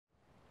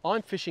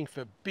I'm fishing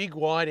for big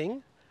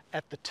whiting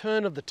at the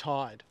turn of the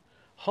tide.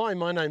 Hi,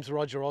 my name's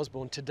Roger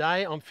Osborne.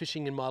 Today I'm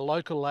fishing in my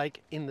local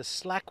lake in the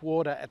slack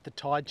water at the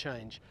tide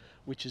change,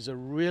 which is a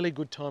really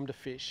good time to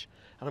fish.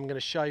 And I'm going to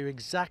show you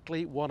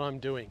exactly what I'm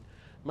doing.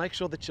 Make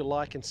sure that you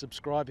like and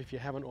subscribe if you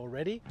haven't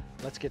already.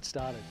 Let's get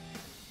started.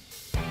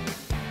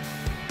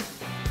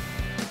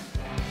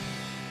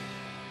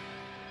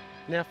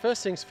 Now,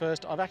 first things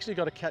first, I've actually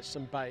got to catch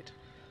some bait.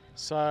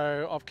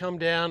 So I've come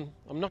down.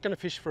 I'm not going to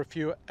fish for a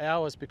few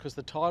hours because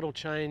the tidal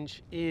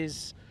change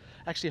is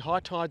actually high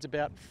tide's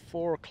about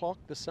 4 o'clock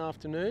this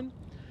afternoon,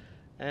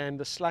 and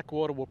the slack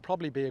water will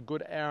probably be a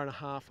good hour and a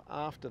half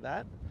after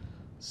that.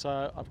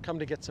 So I've come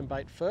to get some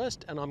bait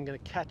first, and I'm going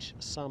to catch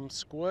some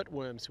squirt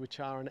worms, which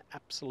are an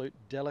absolute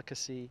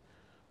delicacy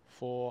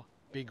for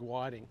big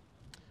whiting.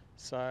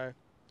 So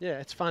yeah,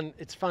 it's fun.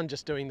 It's fun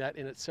just doing that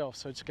in itself.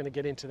 So I'm just going to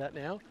get into that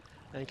now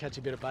and catch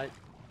a bit of bait.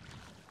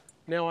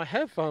 Now I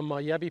have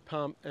my yabby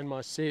pump and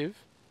my sieve,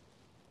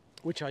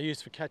 which I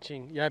use for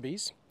catching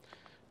yabbies,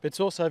 but it's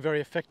also very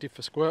effective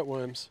for squirt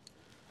worms.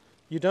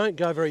 You don't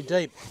go very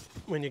deep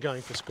when you're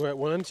going for squirt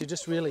worms, you're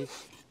just really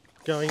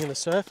going in the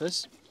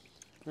surface.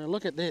 Now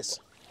look at this.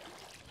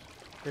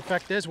 In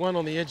fact, there's one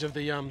on the edge of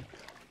the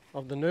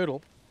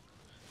noodle,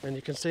 and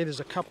you can see there's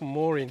a couple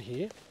more in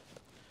here.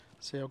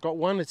 See, I've got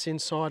one that's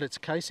inside its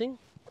casing.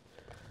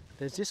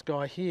 There's this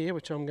guy here,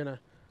 which I'm going to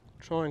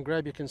try and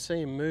grab. You can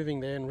see him moving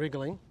there and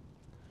wriggling.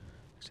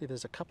 Actually,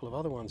 there's a couple of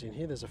other ones in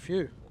here. There's a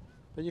few.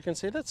 But you can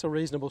see that's a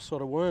reasonable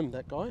sort of worm,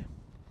 that guy.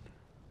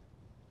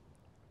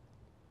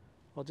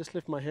 I'll just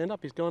lift my hand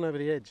up. He's gone over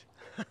the edge.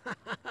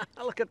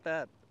 Look at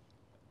that.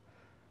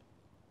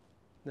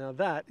 Now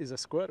that is a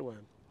squirt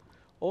worm,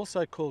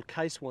 also called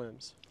case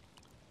worms.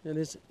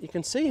 Now you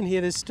can see in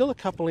here, there's still a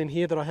couple in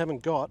here that I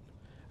haven't got.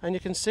 And you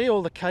can see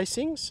all the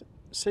casings.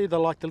 See the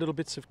little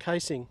bits of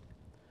casing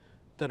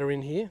that are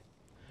in here.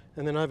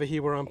 And then over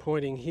here where I'm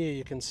pointing here,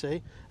 you can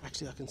see,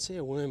 actually I can see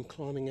a worm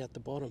climbing out the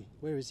bottom.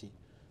 Where is he?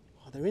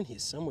 Oh, they're in here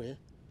somewhere.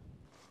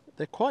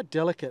 They're quite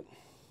delicate.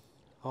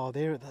 Oh,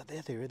 there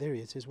he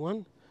is. There's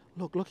one.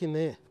 Look in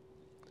there.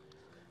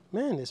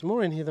 Man, there's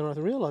more in here than I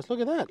realised.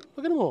 Look at that.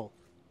 Look at them all.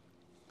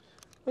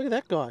 Look at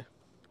that guy.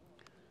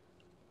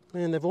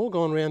 Man, they've all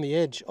gone around the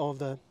edge of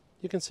the...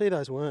 You can see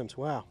those worms.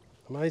 Wow,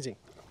 amazing.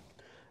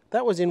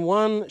 That was in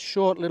one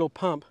short little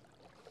pump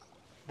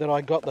that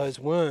I got those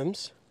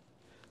worms.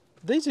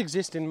 These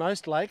exist in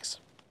most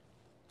lakes,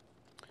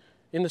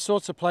 in the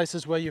sorts of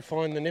places where you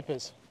find the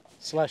nippers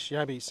 /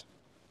 yabbies.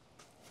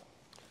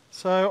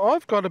 So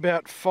I've got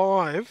about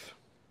 5.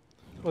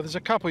 Well, there's a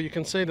couple, you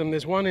can see them.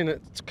 There's one in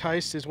its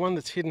case, there's one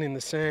that's hidden in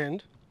the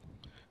sand.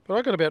 But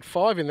I've got about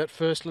 5 in that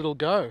first little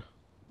go.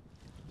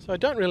 So I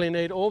don't really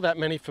need all that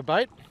many for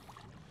bait.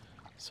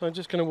 So I'm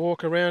just going to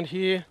walk around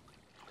here,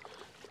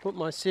 put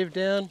my sieve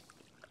down,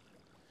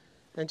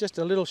 and just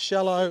a little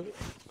shallow,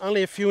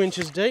 only a few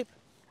inches deep.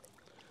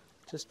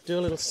 Just do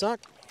a little suck.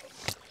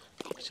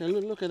 So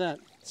look at that.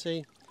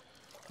 See,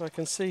 I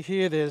can see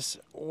here there's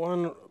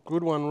one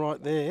good one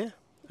right there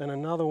and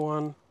another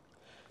one,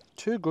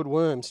 2 good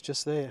worms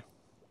just there.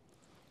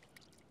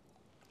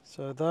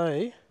 So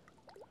those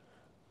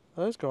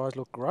guys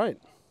look great.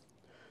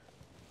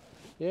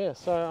 Yeah,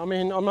 so I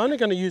mean, I'm only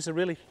going to use a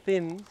really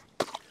thin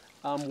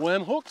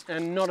worm hook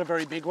and not a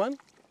very big one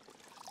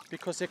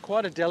because they're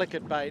quite a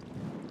delicate bait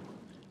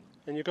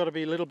and you've got to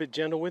be a little bit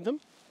gentle with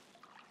them.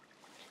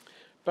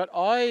 But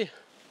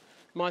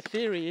my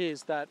theory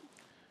is that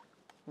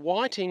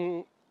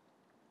whiting,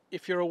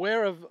 if you're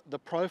aware of the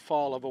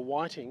profile of a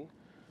whiting,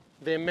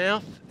 their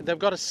mouth, they've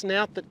got a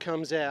snout that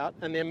comes out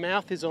and their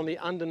mouth is on the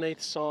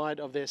underneath side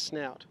of their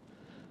snout,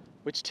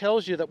 which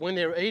tells you that when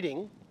they're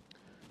eating,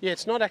 yeah,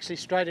 it's not actually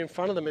straight in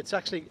front of them, it's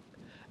actually,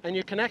 and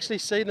you can actually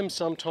see them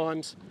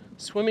sometimes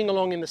swimming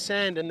along in the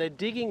sand and they're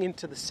digging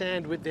into the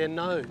sand with their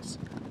nose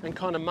and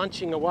kind of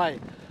munching away.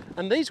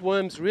 And these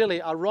worms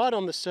really are right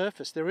on the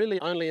surface. They're really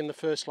only in the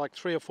first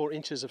 3 or 4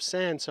 inches of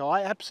sand. So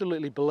I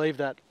absolutely believe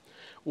that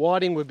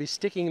whiting would be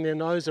sticking their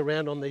nose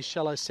around on these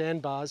shallow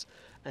sandbars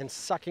and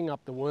sucking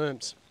up the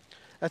worms.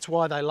 That's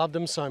why they love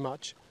them so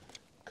much,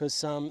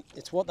 because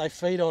it's what they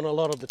feed on a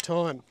lot of the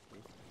time.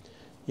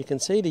 You can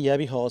see the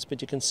yabby holes,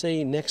 but you can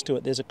see next to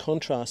it there's a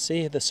contrast.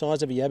 See the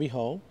size of a yabby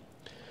hole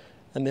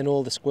and then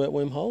all the squirt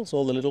worm holes,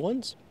 all the little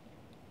ones.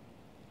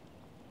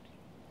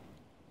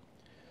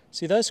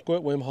 See, those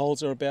squirt worm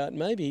holes are about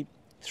maybe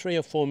 3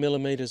 or 4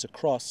 millimetres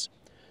across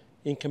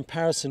in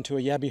comparison to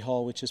a yabby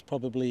hole, which is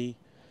probably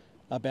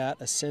about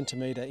 1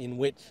 centimetre in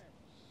width.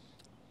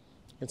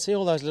 You can see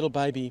all those little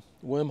baby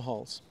worm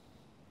holes.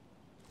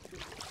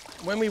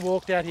 When we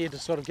walked out here to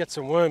sort of get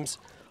some worms,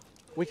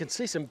 we could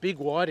see some big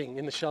whiting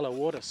in the shallow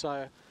water,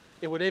 so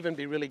it would even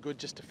be really good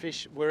just to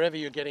fish wherever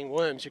you're getting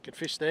worms, you could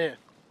fish there.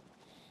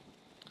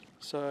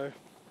 So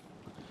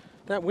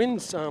that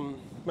wind's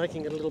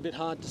making it a little bit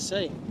hard to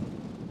see.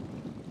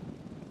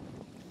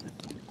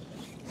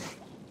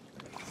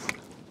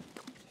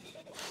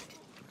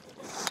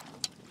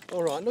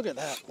 All right, look at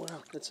that.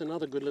 Wow, that's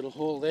another good little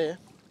haul there.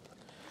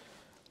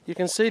 You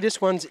can see this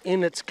one's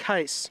in its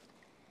case.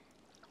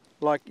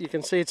 Like you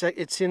can see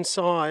it's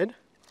inside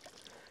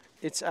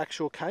its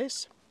actual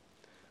case,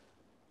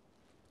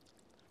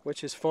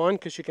 which is fine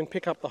because you can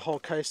pick up the whole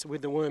case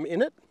with the worm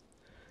in it,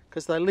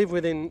 because they live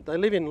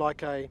in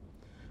like a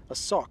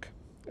sock,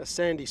 a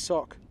sandy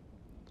sock.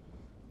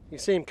 You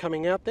see him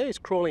coming out there, he's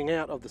crawling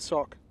out of the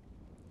sock.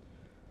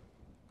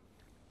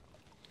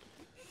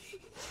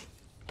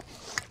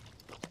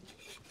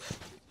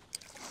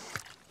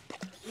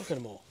 Look at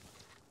them all.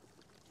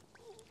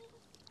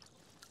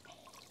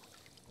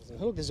 There's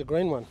a hook, there's a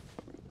green one.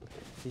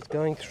 He's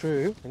going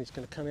through and he's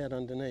going to come out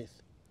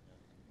underneath.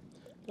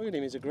 Look at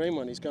him, he's a green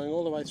one. He's going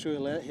all the way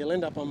through. He'll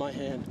end up on my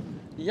hand.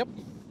 Yep,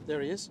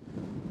 there he is.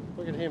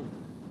 Look at him.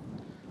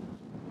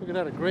 Look at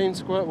that, a green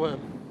squirt worm.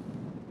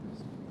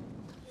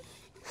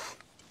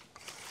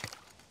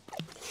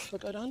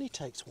 Look, it only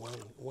takes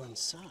one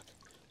suck.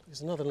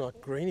 There's another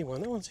like greeny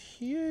one. That one's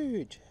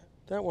huge.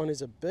 That one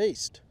is a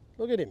beast.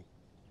 Look at him.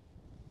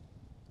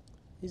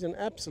 He's an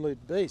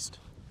absolute beast.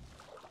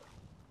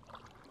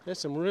 There's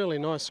some really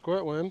nice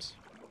squirt worms.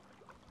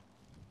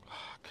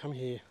 Oh, come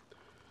here.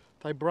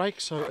 They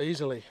break so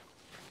easily.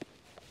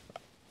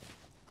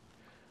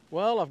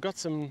 Well, I've got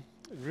some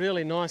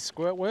really nice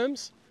squirt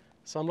worms,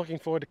 so I'm looking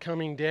forward to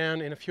coming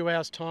down in a few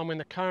hours' time when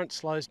the current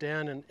slows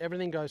down and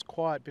everything goes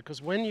quiet,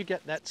 because when you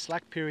get that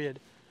slack period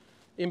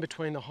in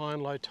between the high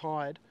and low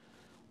tide,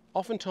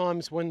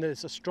 oftentimes when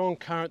there's a strong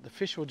current, the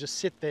fish will just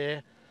sit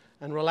there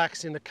and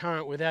relax in the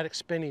current without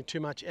expending too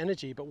much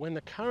energy. But when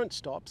the current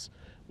stops,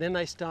 then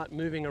they start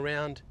moving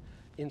around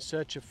in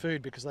search of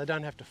food because they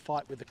don't have to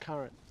fight with the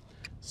current.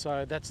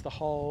 So that's the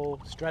whole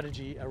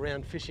strategy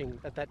around fishing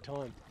at that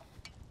time.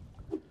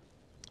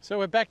 So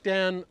we're back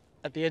down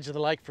at the edge of the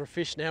lake for a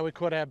fish now. We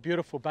caught our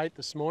beautiful bait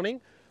this morning.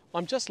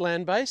 I'm just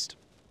land-based.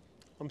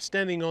 I'm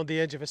standing on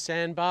the edge of a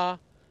sandbar.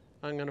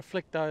 I'm going to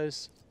flick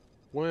those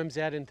worms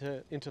out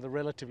into the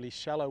relatively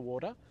shallow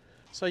water.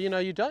 So you know,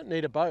 you don't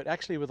need a boat.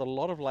 Actually, with a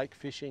lot of lake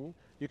fishing,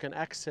 you can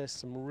access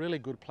some really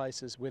good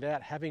places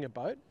without having a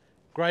boat.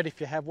 Great if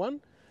you have one,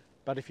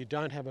 but if you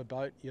don't have a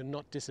boat, you're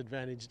not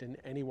disadvantaged in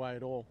any way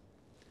at all.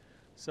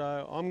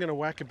 So I'm going to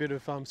whack a bit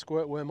of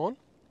squirt worm on.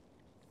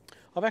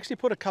 I've actually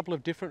put a couple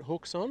of different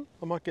hooks on.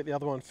 I might get the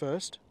other one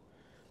first.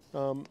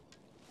 I'm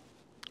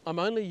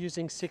only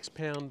using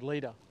 6-pound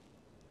leader,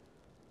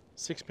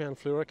 6-pound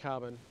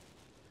fluorocarbon,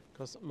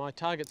 because my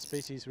target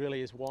species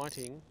really is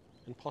whiting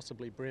and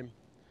possibly bream.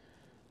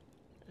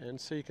 And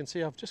so you can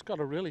see I've just got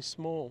a really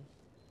small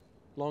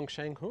long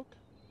shank hook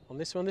on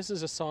this one. This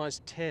is a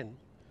size 10,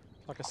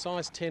 like a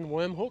size 10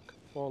 worm hook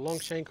or long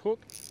shank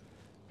hook,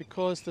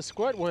 because the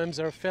squirt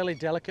worms are a fairly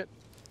delicate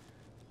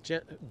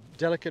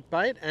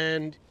bait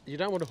and you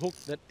don't want a hook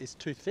that is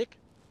too thick.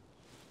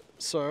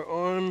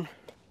 So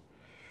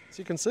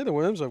you can see the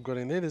worms I've got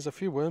in there. There's a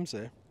few worms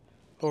there.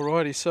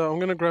 Alrighty, so I'm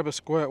going to grab a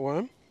squirt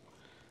worm.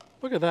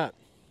 Look at that.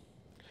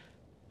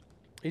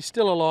 He's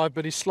still alive,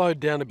 but he's slowed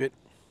down a bit.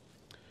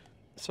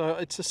 So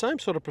it's the same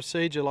sort of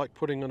procedure like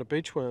putting on a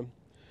beach worm.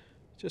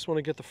 Just want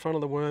to get the front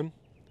of the worm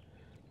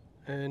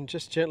and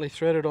just gently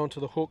thread it onto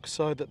the hook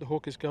so that the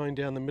hook is going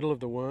down the middle of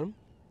the worm.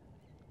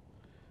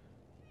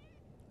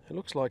 It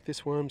looks like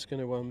this worm's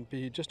going to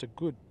be just a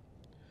good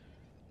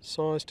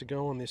size to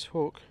go on this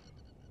hook.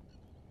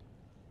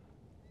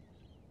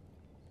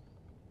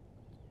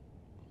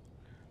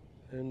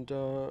 And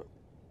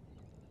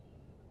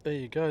there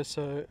you go.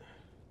 So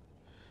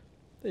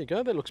there you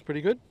go, that looks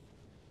pretty good.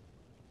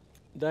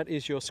 That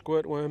is your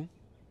squirt worm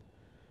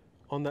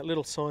on that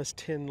little size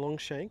 10 long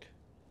shank.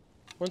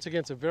 Once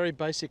again, it's a very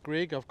basic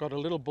rig. I've got a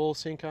little ball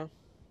sinker,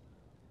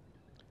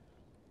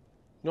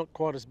 not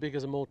quite as big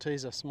as a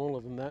Malteser,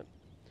 smaller than that,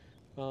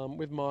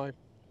 with my,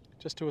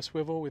 just to a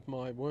swivel with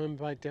my worm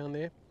bait down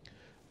there.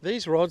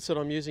 These rods that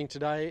I'm using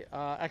today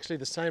are actually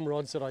the same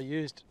rods that I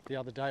used the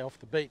other day off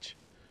the beach,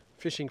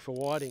 fishing for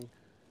whiting.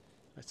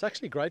 It's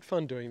actually great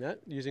fun doing that,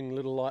 using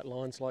little light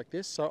lines like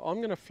this. So I'm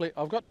going to flick,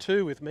 I've got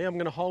two with me. I'm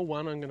going to hold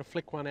one, I'm going to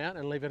flick one out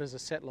and leave it as a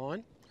set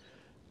line.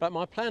 But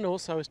my plan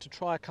also is to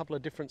try a couple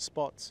of different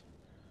spots.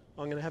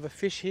 I'm going to have a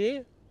fish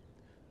here,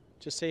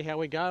 just see how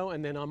we go,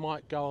 and then I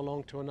might go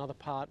along to another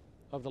part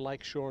of the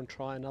lake shore and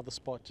try another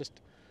spot.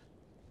 Just,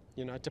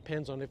 you know, it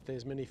depends on if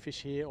there's many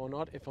fish here or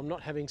not. If I'm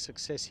not having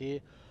success here,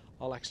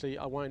 I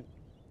won't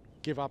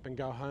give up and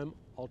go home.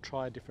 I'll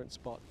try a different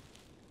spot.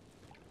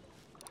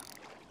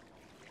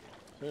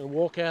 I'm going to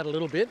walk out a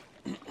little bit.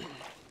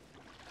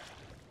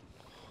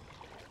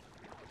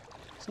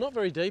 It's not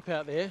very deep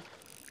out there.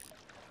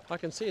 I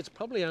can see it's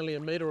probably only a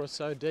metre or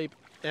so deep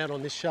out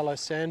on this shallow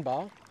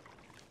sandbar.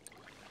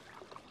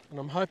 And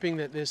I'm hoping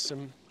that there's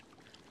some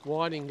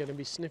whiting going to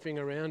be sniffing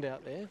around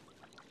out there.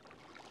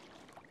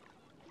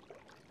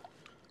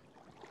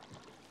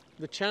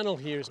 The channel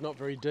here is not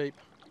very deep.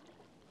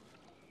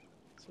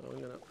 So I'm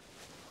going to...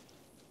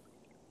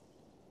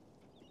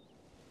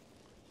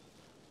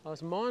 I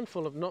was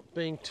mindful of not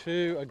being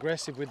too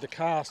aggressive with the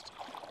cast,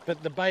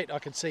 but the bait I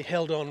could see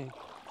held on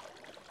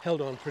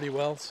pretty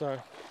well, so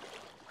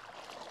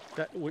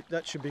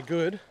that should be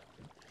good.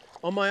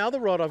 On my other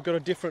rod I've got a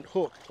different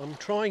hook. I'm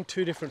trying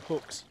two different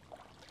hooks.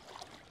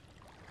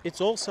 It's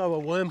also a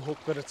worm hook,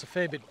 but it's a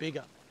fair bit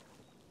bigger.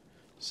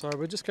 So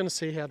we're just going to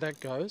see how that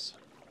goes.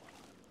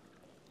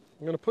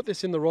 I'm going to put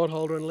this in the rod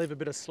holder and leave a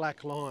bit of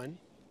slack line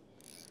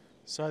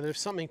so that if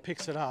something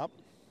picks it up,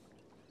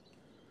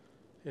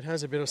 it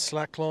has a bit of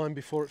slack line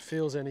before it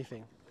feels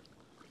anything.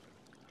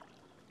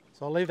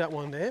 So I'll leave that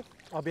one there.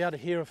 I'll be able to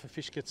hear if a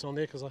fish gets on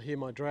there because I'll hear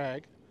my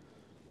drag.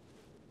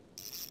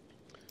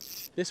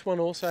 This one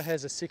also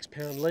has a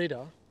 6-pound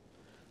leader,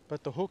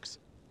 but the hook's,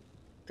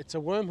 it's a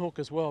worm hook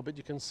as well, but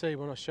you can see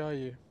when I show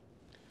you,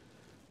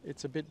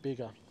 it's a bit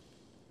bigger.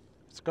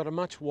 It's got a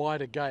much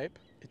wider gape.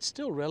 It's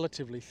still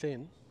relatively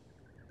thin.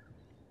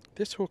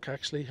 This hook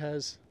actually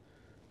has,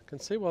 you can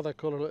see why they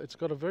call it, it's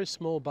got a very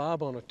small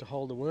barb on it to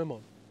hold the worm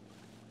on.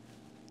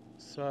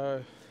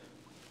 So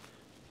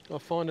I'll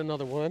find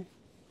another worm.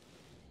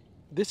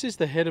 This is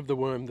the head of the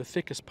worm, the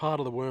thickest part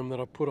of the worm that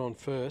I put on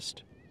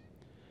first.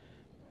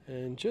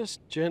 And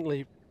just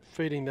gently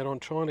feeding that on,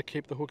 trying to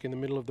keep the hook in the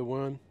middle of the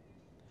worm.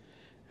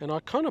 And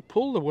I kind of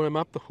pull the worm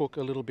up the hook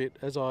a little bit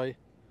as I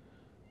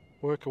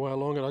work away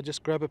along it. I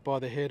just grab it by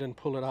the head and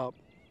pull it up.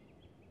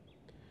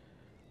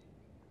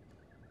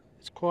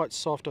 It's quite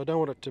soft, I don't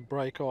want it to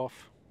break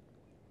off.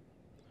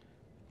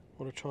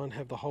 I want to try and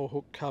have the whole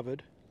hook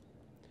covered.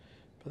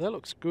 But that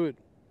looks good.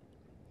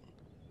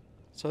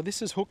 So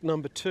this is hook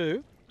number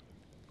 2.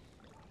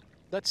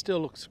 That still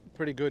looks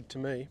pretty good to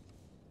me.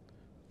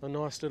 A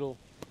nice little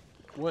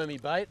wormy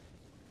bait.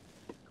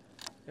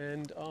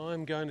 And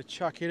I'm going to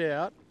chuck it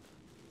out.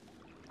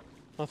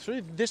 I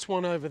threw this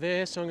one over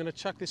there, so I'm going to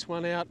chuck this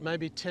one out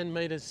maybe 10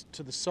 metres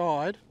to the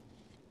side.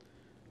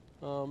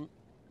 I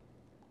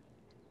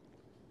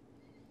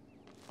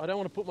don't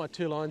want to put my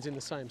 2 lines in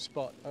the same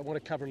spot. I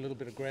want to cover a little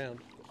bit of ground.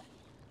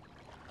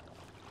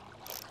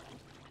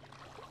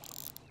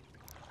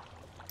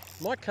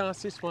 Might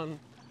cast this one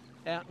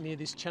out near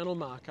this channel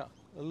marker,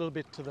 a little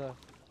bit to the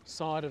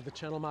side of the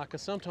channel marker.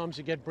 Sometimes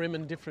you get bream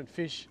and different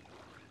fish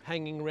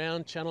hanging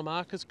around channel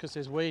markers because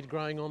there's weed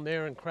growing on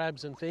there and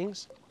crabs and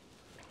things.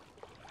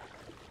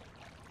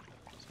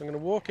 So I'm going to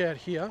walk out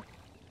here.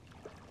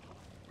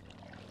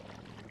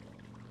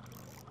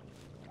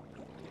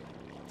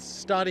 It's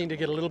starting to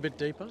get a little bit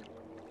deeper.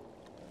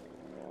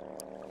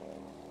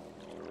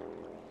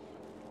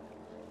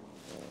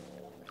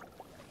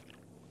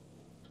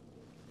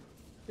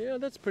 Yeah,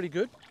 that's pretty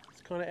good.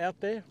 It's kind of out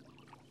there.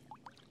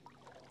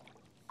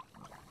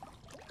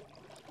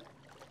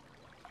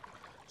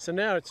 So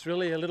now it's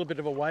really a little bit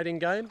of a waiting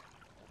game.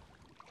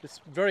 It's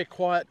very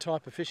quiet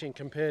type of fishing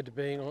compared to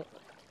being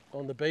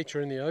on the beach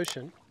or in the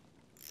ocean.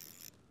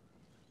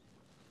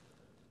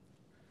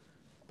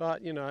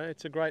 But, you know,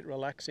 it's a great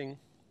relaxing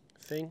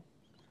thing,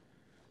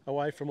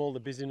 away from all the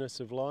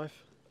busyness of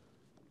life.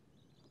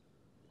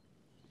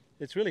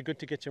 It's really good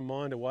to get your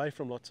mind away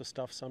from lots of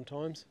stuff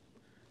sometimes.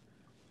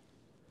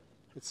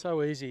 It's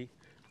so easy.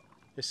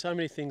 There's so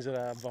many things that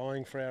are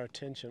vying for our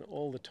attention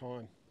all the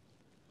time.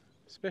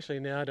 Especially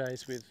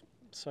nowadays with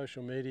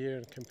social media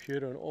and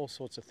computer and all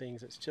sorts of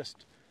things. It's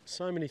just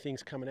so many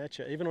things coming at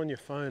you. Even on your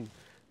phone,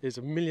 there's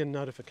a million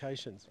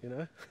notifications, you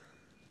know.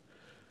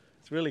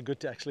 It's really good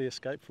to actually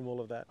escape from all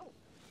of that.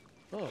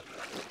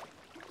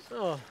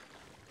 Oh,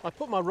 I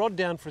put my rod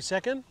down for a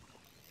second.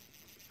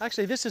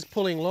 Actually, this is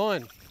pulling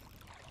line.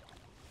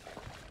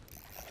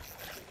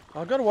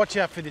 I've got to watch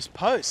out for this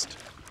post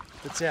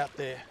that's out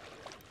there.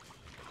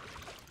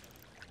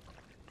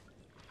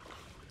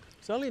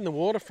 It's only in the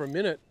water for a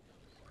minute.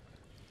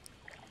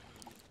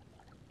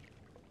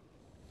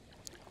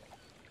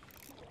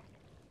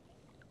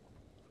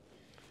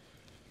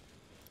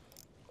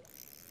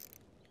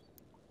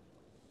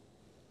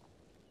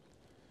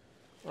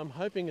 I'm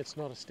hoping it's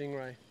not a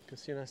stingray,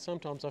 because, you know,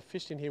 sometimes I've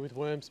fished in here with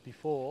worms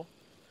before,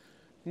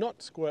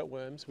 not squirt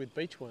worms, with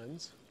beach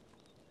worms,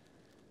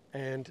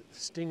 and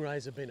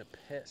stingrays have been a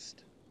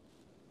pest.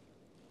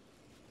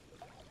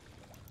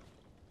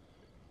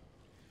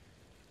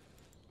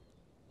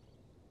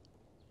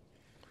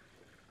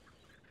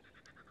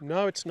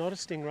 No, it's not a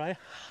stingray.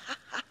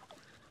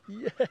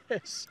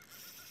 Yes!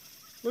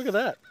 Look at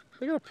that.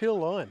 Look at a peel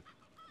line.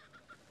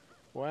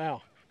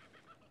 Wow.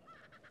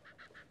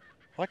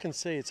 I can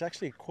see it's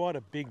actually quite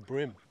a big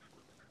bream.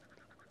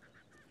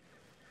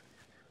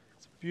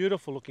 It's a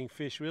beautiful looking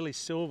fish, really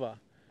silver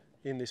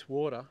in this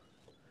water.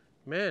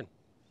 Man,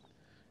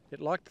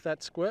 it liked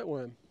that squirt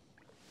worm.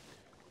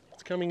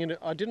 It's coming in.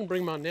 I didn't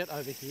bring my net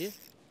over here,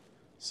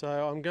 so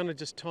I'm going to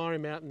just tire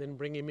him out and then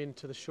bring him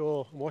into the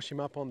shore and wash him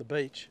up on the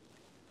beach.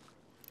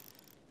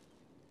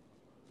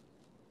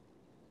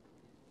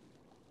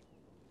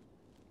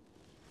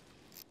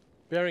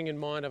 Bearing in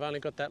mind I've only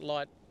got that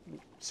light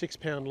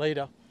 6-pound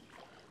leader.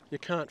 You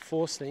can't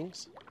force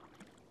things.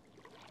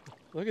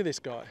 Look at this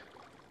guy.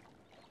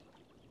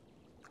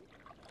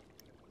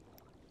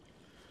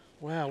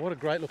 Wow, what a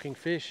great looking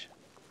fish.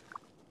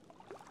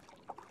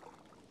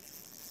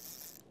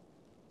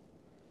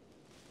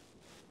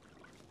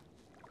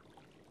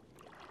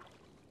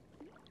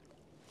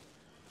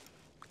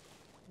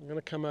 I'm going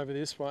to come over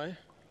this way.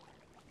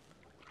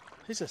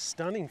 He's a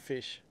stunning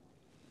fish.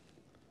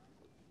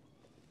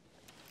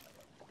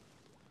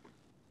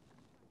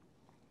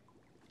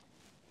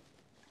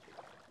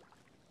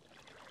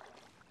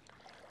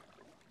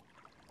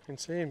 can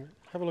see him.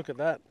 Have a look at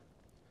that.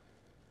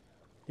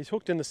 He's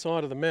hooked in the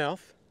side of the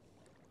mouth.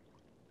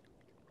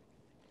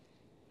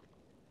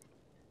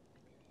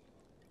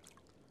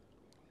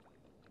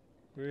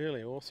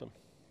 Really awesome.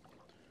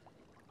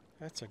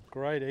 That's a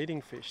great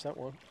eating fish, that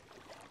one.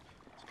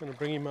 Just going to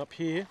bring him up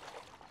here.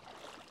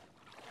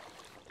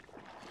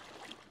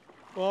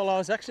 Well, I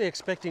was actually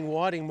expecting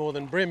whiting more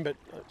than bream, but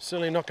I'm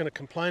certainly not going to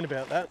complain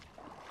about that.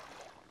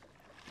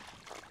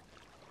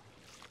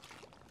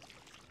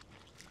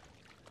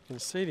 You can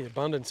see the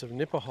abundance of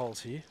nipper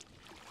holes here.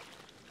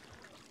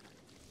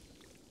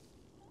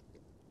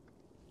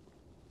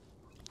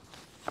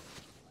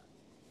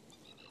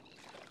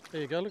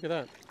 There you go, look at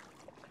that.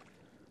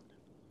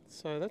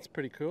 So that's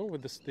pretty cool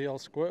with the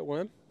old squirt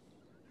worm.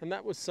 And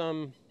that was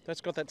that's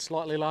got that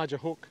slightly larger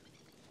hook.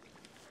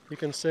 You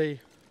can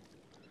see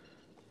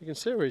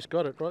where he's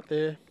got it right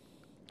there.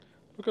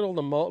 Look at all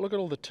the look at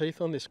all the teeth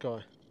on this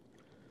guy.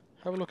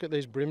 Have a look at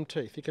these bream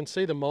teeth. You can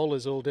see the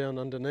molars all down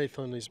underneath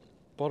on his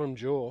bottom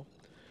jaw.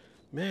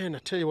 Man, I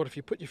tell you what, if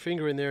you put your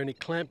finger in there and he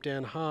clamped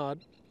down hard,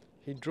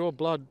 he'd draw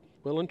blood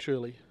well and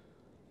truly.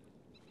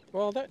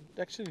 Well, that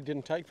actually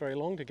didn't take very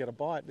long to get a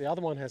bite. The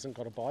other one hasn't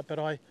got a bite, but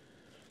I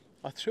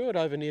threw it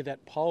over near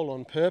that pole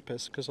on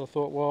purpose because I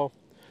thought, well,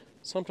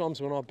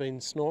 sometimes when I've been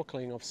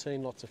snorkeling, I've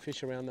seen lots of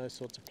fish around those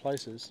sorts of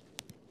places.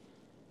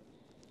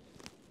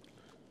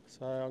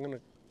 So I'm going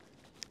to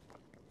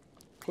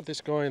put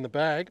this guy in the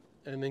bag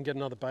and then get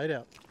another bait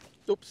out.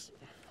 Oops.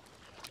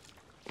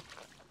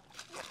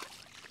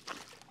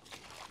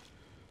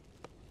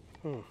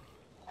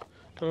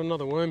 Got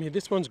another worm here.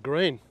 This one's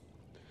green.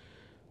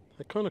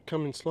 They kind of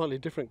come in slightly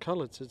different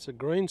colours. It's a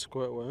green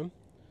squirt worm.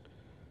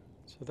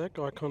 So that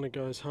guy kind of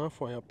goes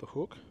halfway up the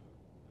hook.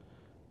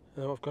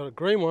 Now I've got a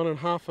green one and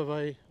half of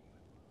a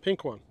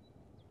pink one.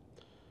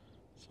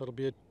 So it'll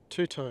be a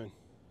two-tone.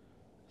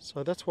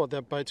 So that's what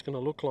that bait's going to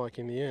look like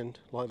in the end,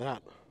 like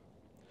that.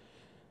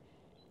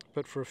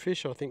 But for a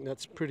fish, I think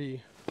that's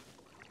pretty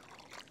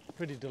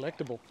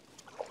delectable.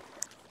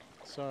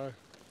 So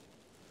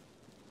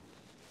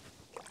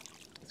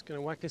just going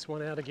to whack this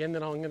one out again,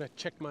 then I'm going to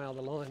check my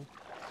other line.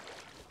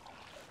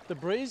 The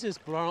breeze is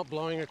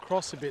blowing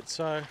across a bit,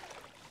 so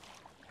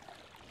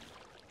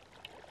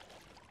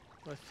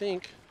I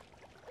think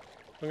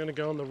I'm going to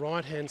go on the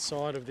right hand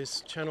side of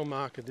this channel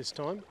marker this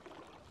time.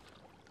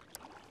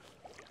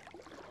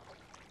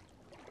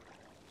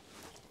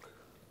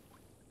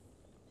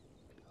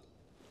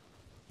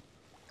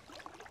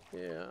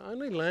 Yeah, I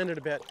only landed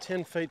about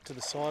 10 feet to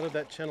the side of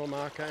that channel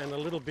marker and a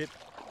little bit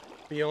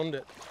beyond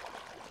it.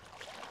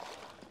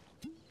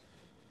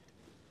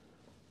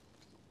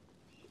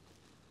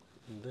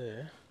 And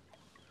there.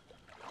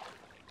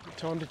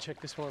 Time to check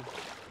this one.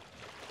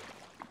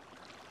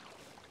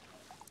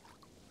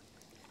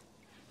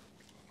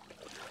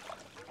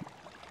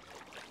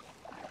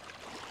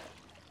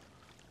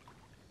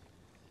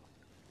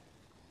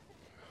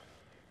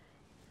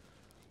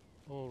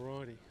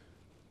 Alrighty.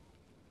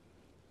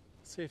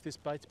 See if this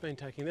bait's been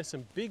taking. There's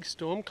some big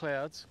storm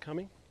clouds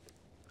coming.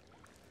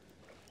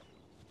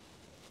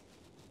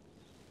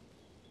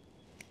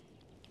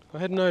 I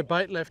had no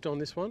bait left on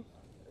this one.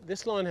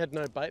 This line had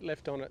no bait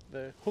left on it.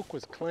 The hook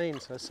was clean,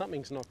 so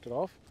something's knocked it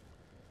off.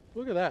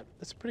 Look at that.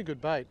 That's a pretty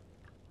good bait.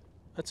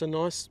 That's a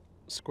nice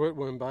squirt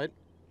worm bait.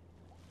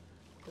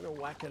 I'm gonna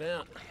whack it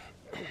out.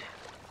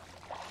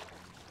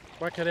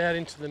 Whack it out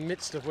into the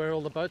midst of where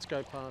all the boats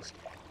go past.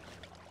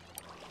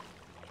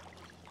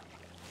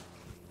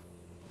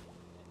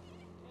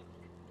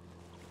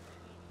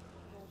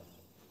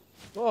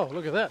 Oh,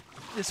 look at that.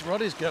 This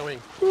rod is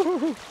going.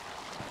 It's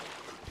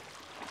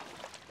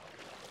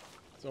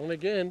on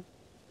again.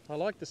 I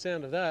like the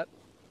sound of that.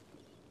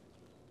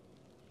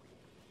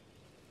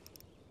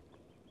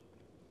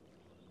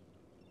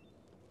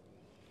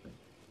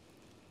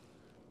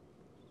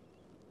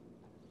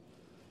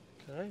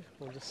 Okay,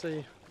 we'll just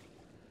see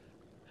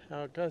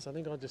how it goes. I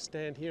think I'll just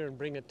stand here and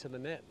bring it to the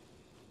net.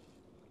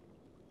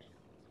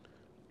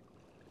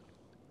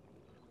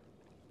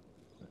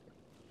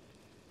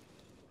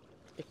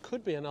 It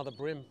could be another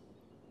bream,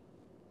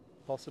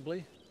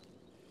 possibly.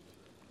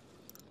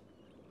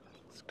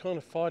 It's kind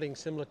of fighting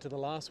similar to the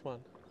last one.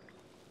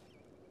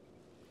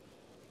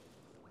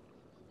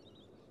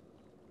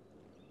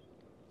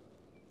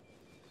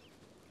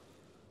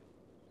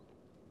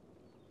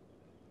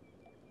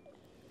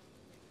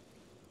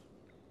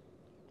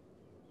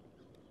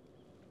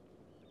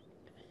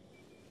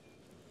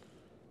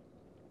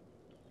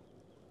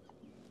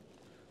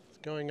 It's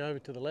going over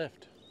to the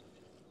left.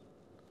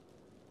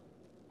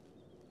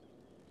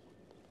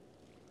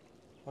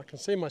 I can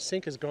see my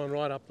sinker's gone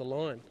right up the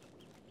line.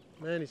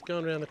 Man, he's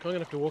going around the corner.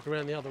 I'm going to have to walk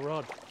around the other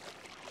rod.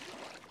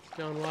 He's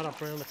going right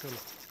up around the corner.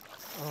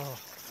 Oh.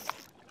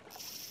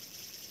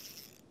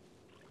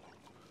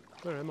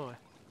 Where am I?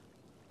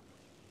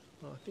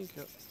 Oh, I think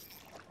it's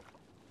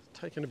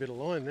taken a bit of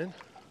line then.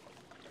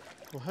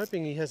 I'm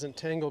hoping he hasn't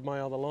tangled my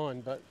other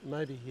line, but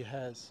maybe he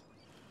has.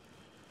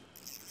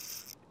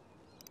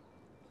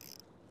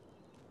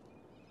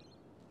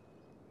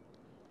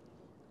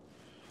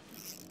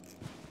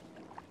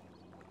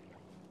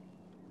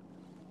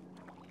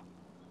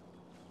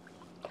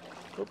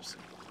 Oops.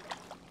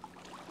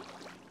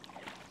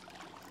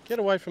 Get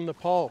away from the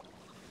pole.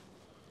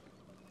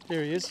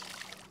 Here he is.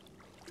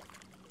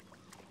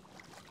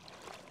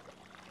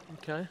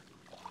 Okay.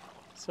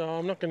 So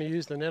I'm not going to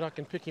use the net. I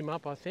can pick him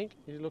up, I think.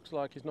 He looks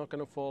like he's not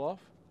going to fall off.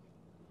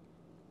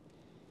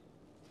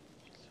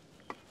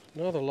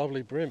 Another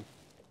lovely bream.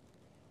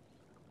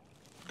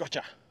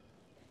 Gotcha.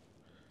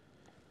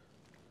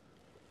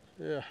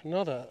 Yeah,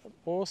 another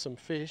awesome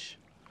fish.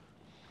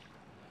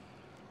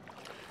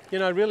 You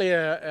know, really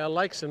our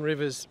lakes and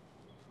rivers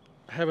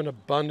have an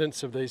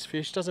abundance of these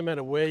fish. Doesn't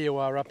matter where you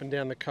are up and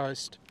down the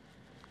coast.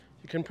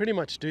 You can pretty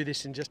much do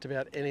this in just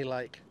about any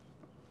lake.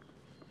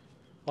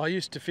 I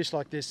used to fish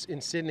like this in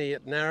Sydney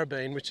at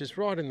Narrabeen, which is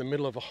right in the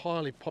middle of a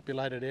highly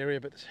populated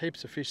area, but there's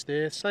heaps of fish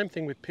there. Same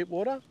thing with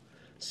Pittwater,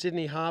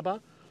 Sydney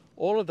Harbour.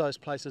 All of those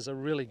places are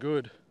really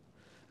good.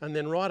 And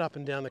then right up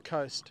and down the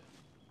coast.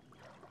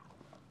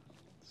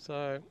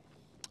 So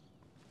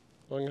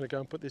I'm going to go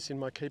and put this in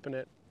my keeper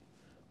net.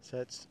 So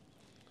it's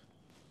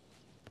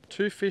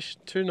two fish,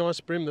 two nice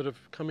bream that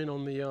have come in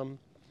on the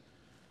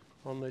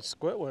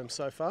squirtworm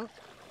so far.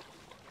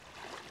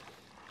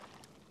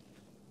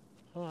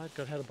 Oh,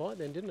 it had a bite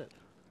then, didn't it?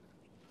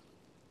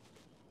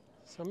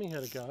 Something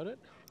had a go at it.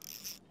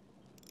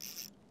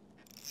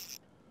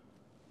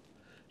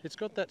 It's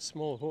got that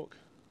small hook.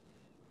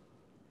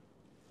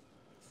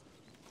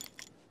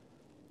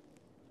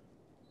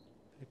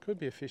 There could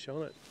be a fish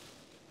on it.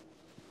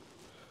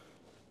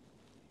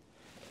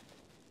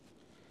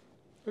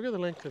 Look at the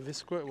length of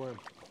this squirtworm.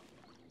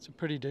 It's a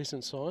pretty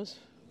decent size.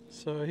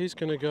 So he's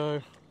going to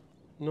go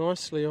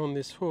nicely on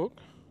this hook.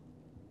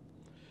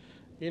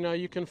 You know,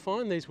 you can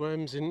find these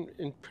worms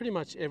in pretty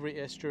much every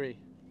estuary.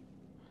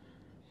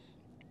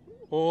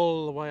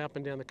 All the way up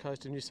and down the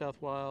coast of New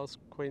South Wales,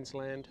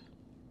 Queensland.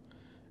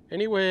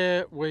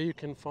 Anywhere where you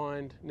can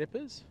find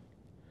nippers,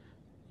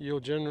 you'll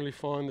generally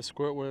find the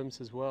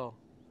squirtworms as well.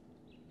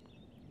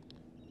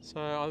 So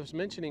I was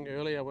mentioning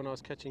earlier when I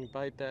was catching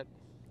bait that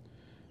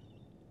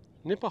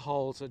nipper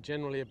holes are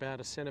generally about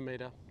 1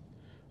 centimetre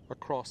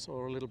across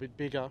or a little bit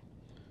bigger,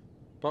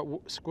 but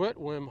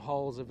squirtworm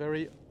holes are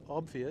very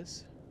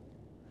obvious.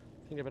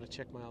 I think I better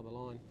check my other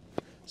line.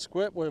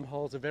 Squirtworm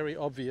holes are very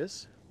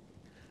obvious,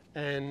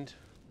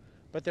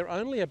 but they're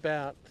only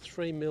about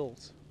 3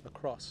 mils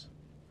across.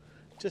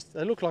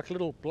 They look like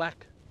little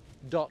black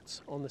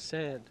dots on the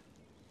sand.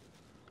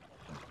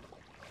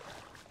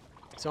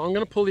 So I'm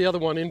going to pull the other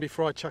one in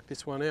before I chuck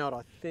this one out,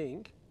 I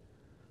think.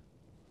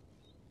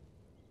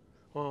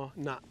 Oh,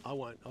 no, I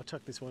won't. I'll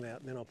chuck this one out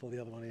and then I'll pull the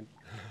other one in.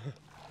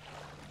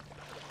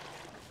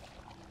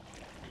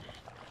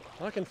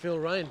 I can feel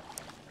rain.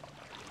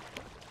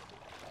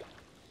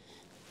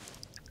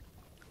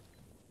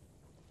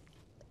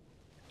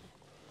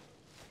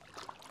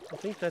 I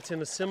think that's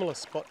in a similar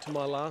spot to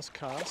my last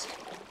cast.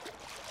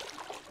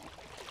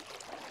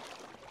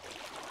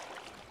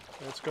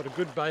 It's got a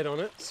good bait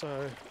on it,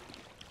 so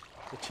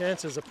the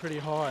chances are pretty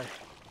high.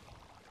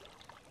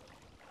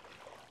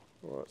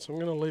 Alright, so I'm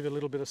going to leave a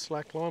little bit of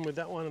slack line with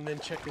that one and then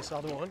check this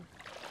other one.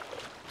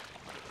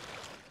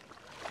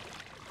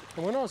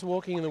 And when I was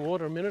walking in the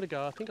water a minute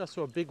ago, I think I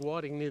saw a big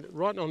whiting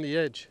right on the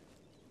edge.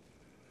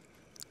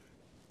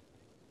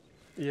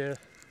 Yeah,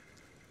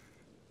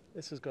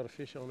 this has got a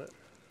fish on it.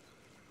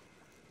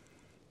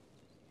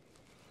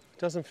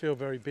 Doesn't feel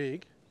very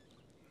big,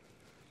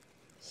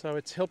 so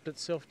it's helped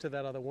itself to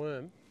that other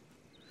worm.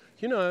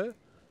 You know,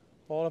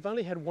 well, I've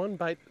only had one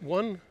bait.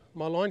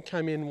 My line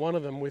came in, one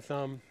of them with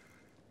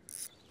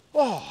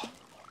oh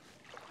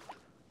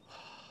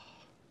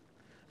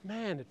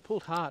man, it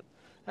pulled hard.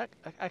 That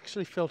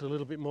actually felt a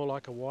little bit more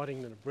like a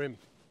whiting than a bream.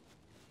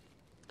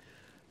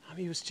 I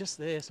mean, he was just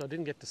there, so I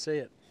didn't get to see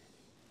it.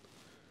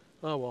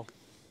 Oh well,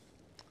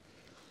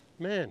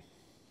 man.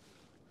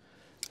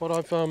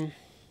 But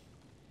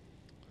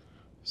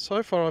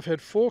so far I've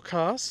had 4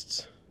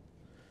 casts,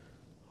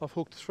 I've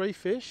hooked 3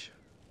 fish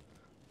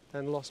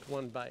and lost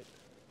 1 bait.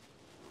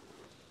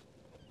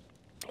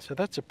 So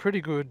that's a pretty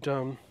good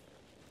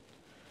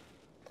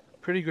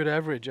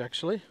average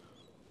actually.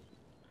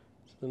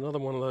 It's another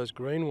one of those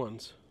green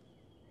ones.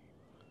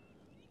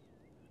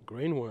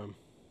 Green worm.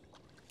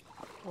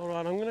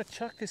 Alright, I'm going to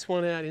chuck this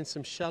one out in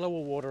some shallower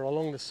water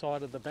along the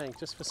side of the bank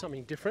just for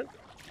something different.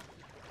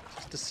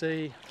 Just to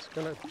see, it's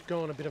going to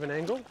go on a bit of an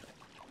angle.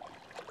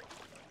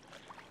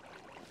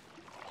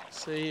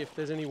 See if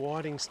there's any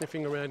whiting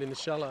sniffing around in the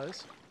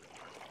shallows.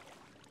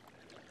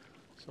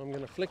 So I'm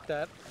going to flick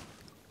that.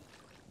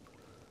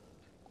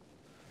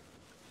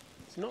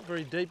 It's not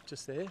very deep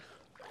just there.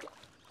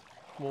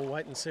 We'll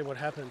wait and see what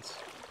happens.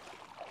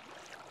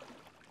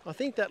 I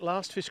think that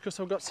last fish, because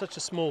I've got such a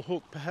small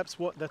hook, perhaps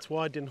that's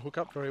why I didn't hook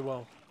up very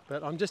well.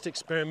 But I'm just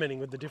experimenting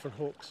with the different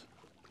hooks.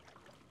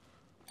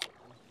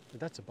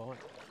 But that's a bite.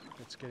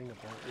 It's getting a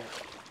bite,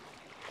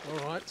 yeah.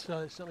 Alright,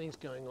 so something's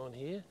going on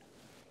here.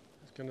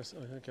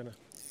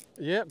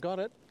 Yeah, got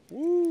it.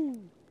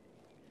 Woo!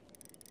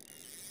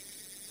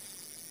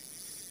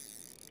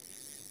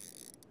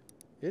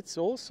 It's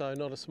also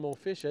not a small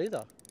fish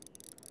either.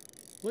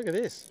 Look at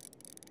this.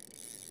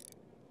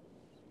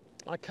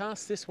 I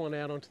cast this one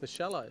out onto the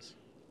shallows.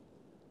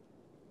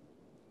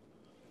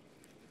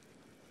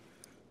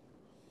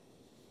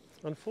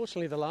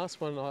 Unfortunately, the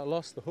last one I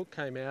lost, the hook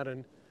came out,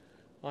 and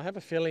I have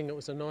a feeling it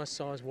was a nice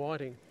size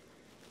whiting,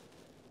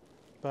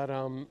 but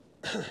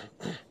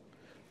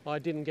I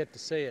didn't get to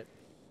see it.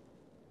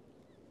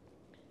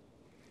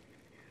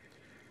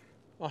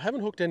 I haven't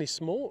hooked any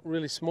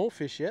really small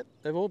fish yet.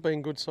 They've all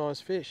been good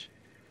sized fish.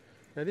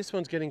 Now this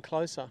one's getting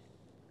closer.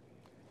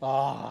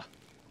 Ah,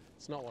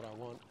 it's not what I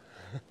want.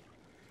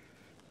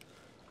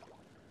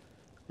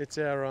 It's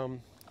our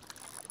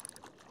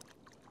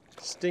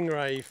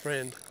stingray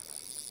friend.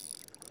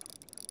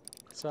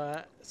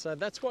 So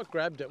that's what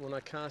grabbed it when I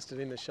cast it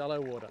in the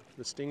shallow water,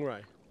 the stingray.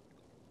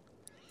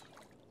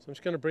 So I'm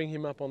just going to bring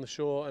him up on the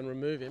shore and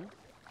remove him.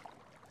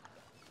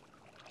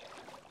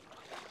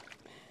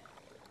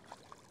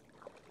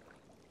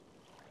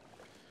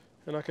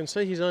 And I can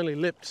see he's only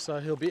lipped, so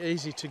he'll be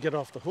easy to get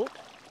off the hook.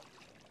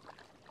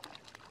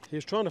 He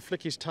was trying to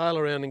flick his tail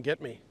around and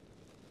get me.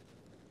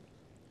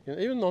 You know,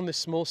 even on this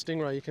small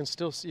stingray, you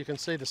can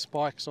see the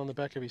spikes on the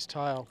back of his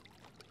tail.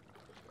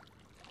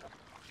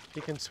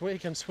 He can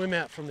swim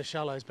out from the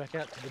shallows back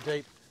out to the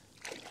deep.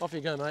 Off you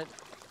go, mate.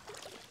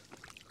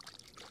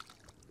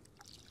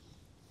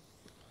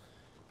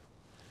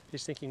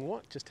 He's thinking,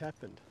 what just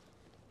happened?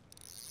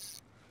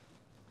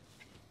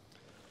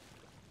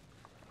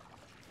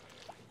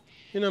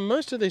 You know,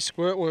 most of these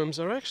squirt worms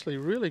are actually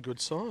really good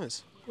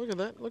size. Look at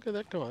that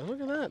guy,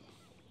 look at that.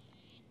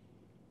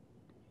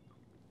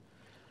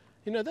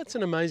 You know, that's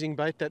an amazing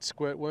bait, that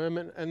squirt worm,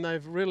 and I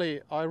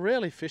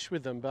rarely fish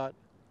with them, but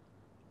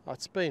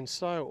it's been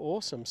so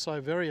awesome, so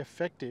very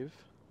effective.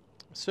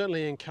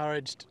 Certainly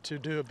encouraged to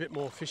do a bit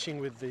more fishing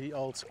with the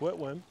old squirt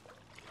worm.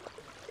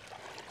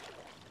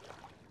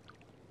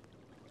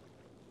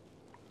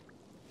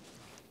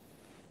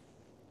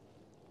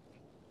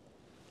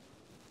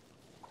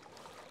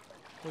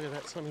 Look at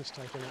that, something's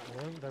taken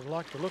that one. They've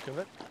liked the look of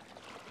it.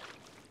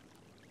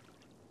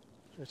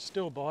 It's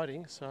still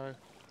biting, so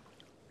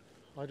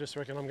I just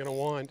reckon I'm going to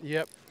wind.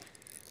 Yep,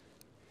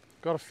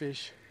 got a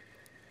fish.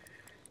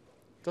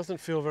 Doesn't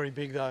feel very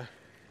big though.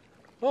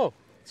 Oh,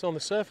 it's on the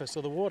surface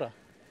of the water.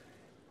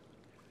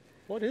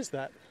 What is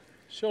that?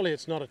 Surely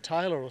it's not a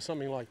tailor or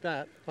something like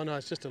that. Oh no,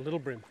 it's just a little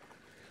bream.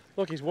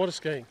 Look, he's water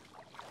skiing.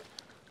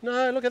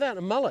 No, look at that,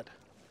 a mullet.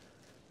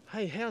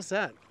 Hey, how's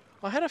that?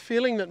 I had a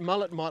feeling that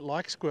mullet might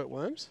like squirt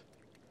worms.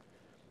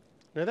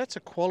 Now that's a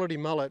quality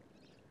mullet.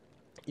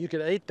 You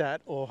could eat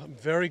that, or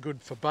very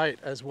good for bait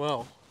as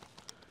well.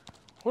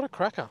 What a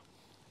cracker.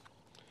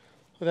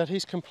 Look at that,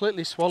 he's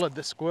completely swallowed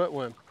the squirt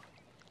worm.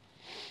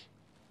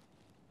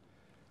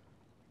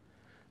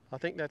 I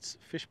think that's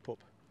fish poop.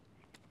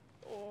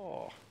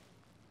 Oh.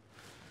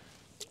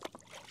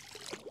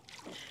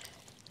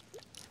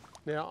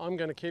 Now I'm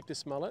going to keep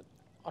this mullet.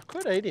 I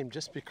could eat him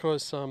just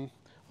because I'm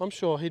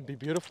sure he'd be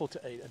beautiful to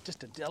eat.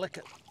 Just a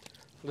delicate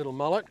little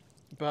mullet,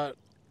 but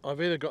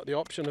I've either got the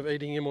option of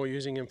eating him or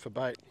using him for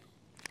bait.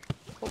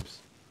 Oops,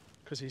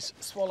 because he's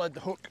swallowed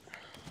the hook.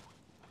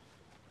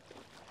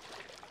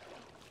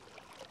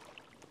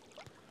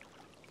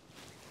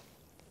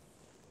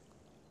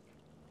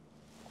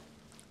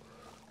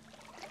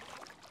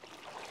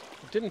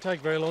 It didn't take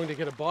very long to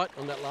get a bite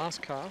on that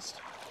last cast.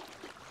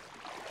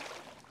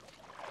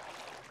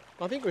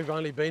 I think we've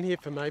only been here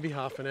for maybe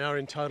half an hour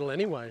in total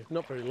anyway,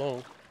 not very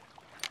long.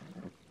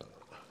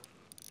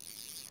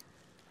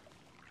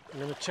 I'm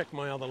going to check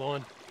my other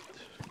line,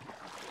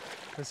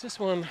 because this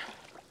one,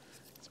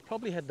 it's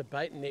probably had the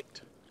bait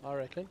nicked, I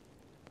reckon.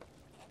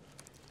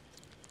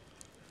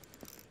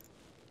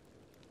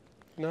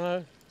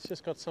 No, it's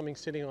just got something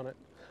sitting on it.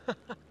 Would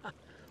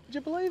you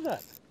believe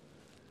that?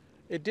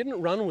 It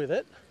didn't run with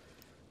it,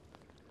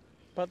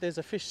 but there's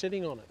a fish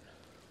sitting on it.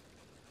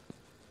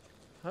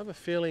 I have a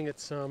feeling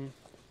it's a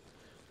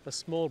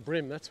small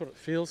bream, that's what it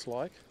feels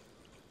like.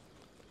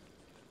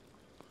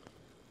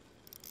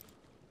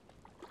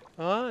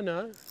 Oh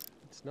no,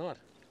 it's not.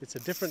 It's a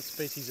different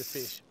species of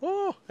fish.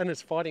 Oh, and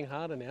it's fighting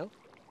harder now.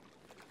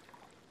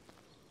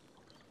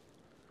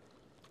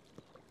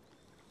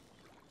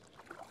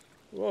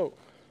 Whoa.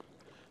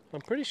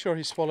 I'm pretty sure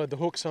he swallowed the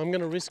hook, so I'm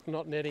going to risk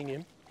not netting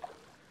him,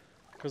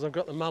 because I've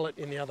got the mullet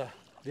in the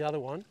other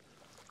one.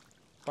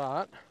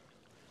 But,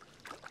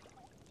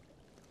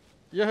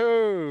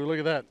 yo, look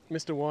at that,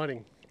 Mr.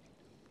 Whiting.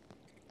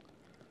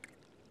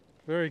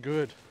 Very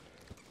good.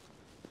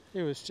 He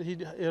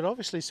had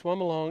obviously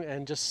swum along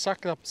and just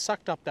sucked up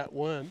that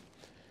worm,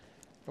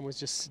 and was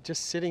just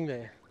sitting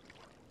there.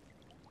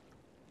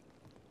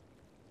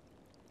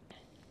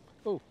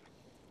 Oh,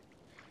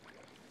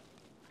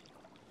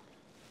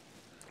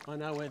 I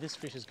know where this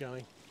fish is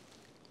going.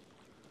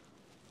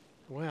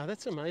 Wow,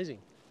 that's amazing.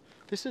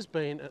 This has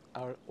been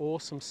an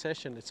awesome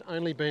session. It's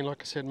only been,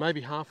 like I said, maybe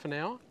half an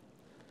hour.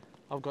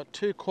 I've got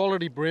 2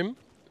 quality bream,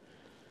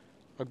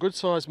 a good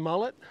sized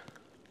mullet,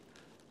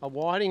 a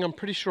whiting. I'm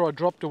pretty sure I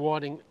dropped a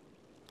whiting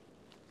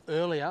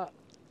earlier,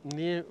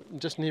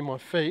 just near my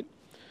feet.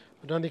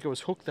 I don't think it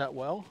was hooked that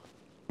well.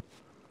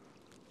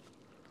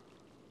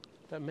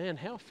 But man,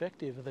 how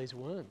effective are these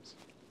worms?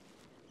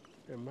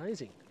 They're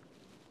amazing.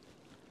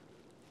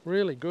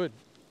 Really good.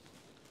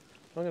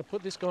 I'm going to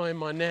put this guy in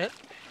my net.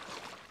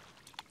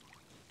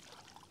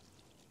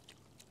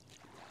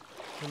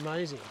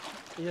 Amazing.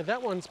 Yeah,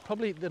 that one's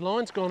probably, the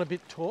line's gone a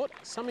bit taut.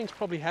 Something's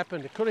probably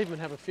happened. It could even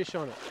have a fish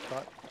on it,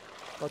 but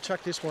I'll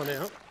chuck this one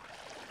out.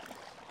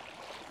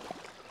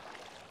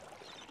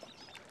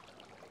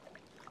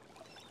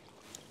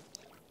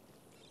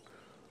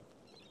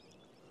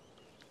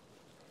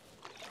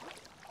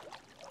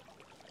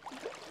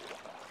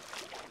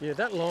 Yeah,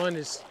 that line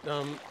is,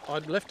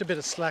 I'd left a bit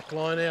of slack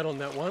line out on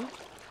that one,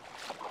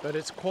 but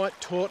it's quite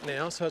taut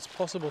now, so it's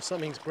possible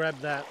something's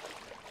grabbed that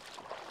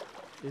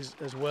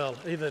as well.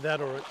 Either that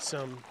or it's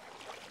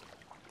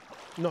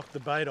knocked the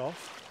bait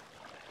off.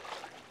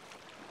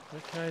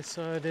 Okay,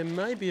 so there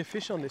may be a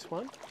fish on this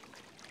one.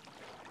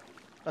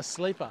 A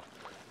sleeper.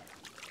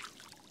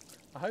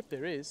 I hope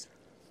there is.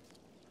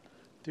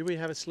 Do we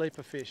have a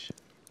sleeper fish?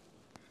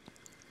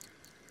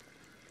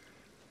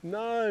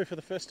 No, for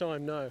the first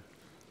time, no.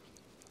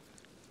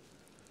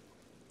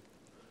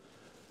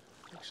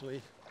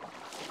 Actually,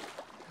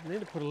 I need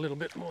to put a little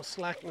bit more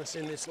slackness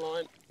in this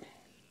line.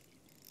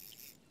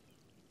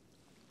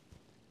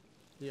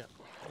 Yeah,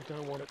 I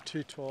don't want it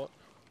too taut.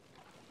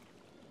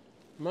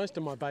 Most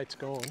of my bait's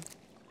gone.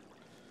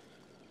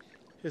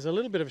 There's a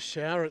little bit of a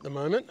shower at the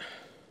moment,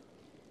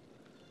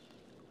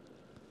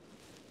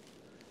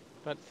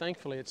 but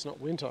thankfully it's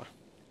not winter.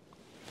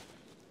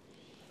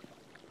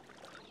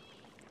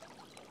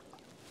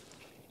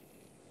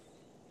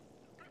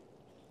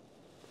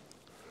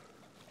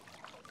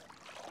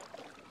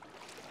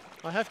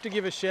 I have to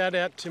give a shout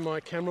out to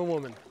my camera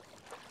woman.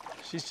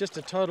 She's just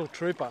a total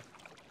trooper,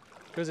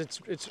 because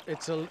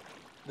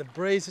the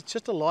breeze, it's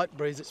just a light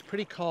breeze. It's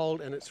pretty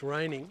cold and it's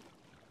raining,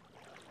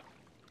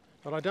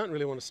 but I don't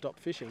really want to stop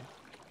fishing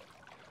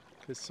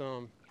because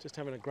just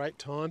having a great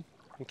time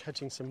and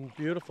catching some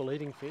beautiful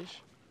eating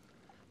fish.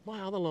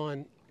 My other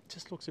line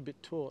just looks a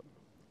bit taut.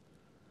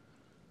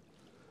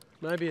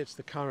 Maybe it's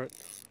the current.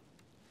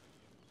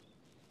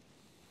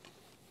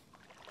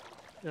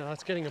 Yeah,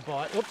 it's getting a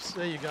bite. Oops,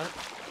 there you go.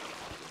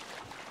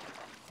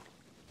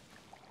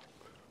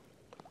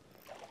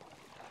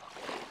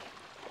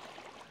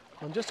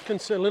 I'm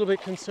just a little bit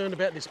concerned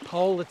about this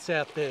pole that's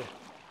out there,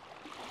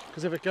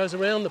 because if it goes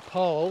around the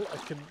pole,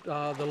 it could,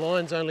 the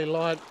line's only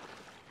light,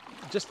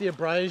 just the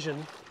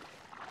abrasion.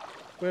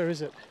 Where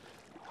is it?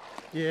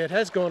 Yeah, it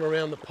has gone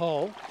around the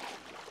pole.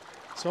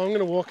 So I'm going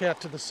to walk out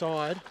to the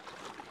side.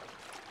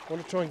 I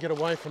want to try and get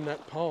away from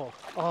that pole.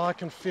 Oh, I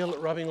can feel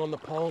it rubbing on the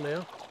pole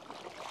now.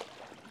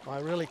 I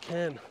really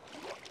can.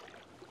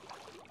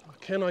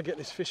 Can I get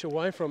this fish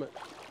away from it?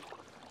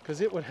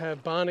 Because it would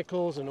have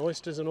barnacles and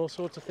oysters and all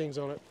sorts of things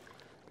on it.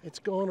 It's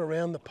gone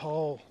around the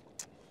pole.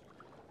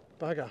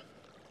 Bugger.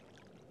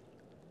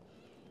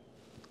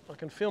 I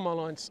can feel my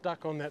line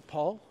stuck on that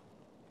pole.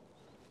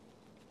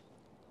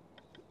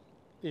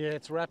 Yeah,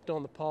 it's wrapped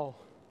on the pole.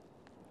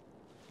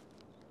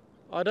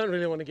 I don't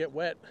really want to get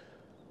wet.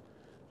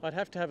 I'd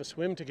have to have a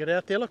swim to get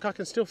out there. Look, I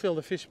can still feel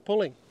the fish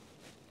pulling.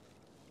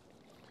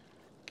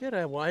 Get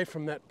away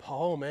from that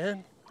pole,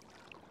 man.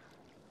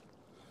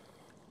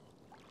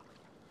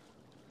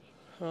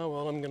 Oh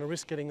well, I'm going to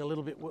risk getting a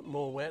little bit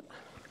more wet.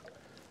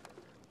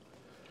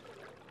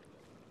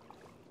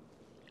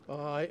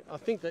 I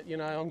think that, you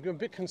know, I'm a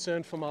bit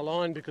concerned for my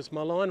line, because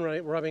my line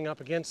rubbing up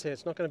against there,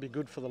 it's not going to be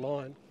good for the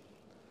line.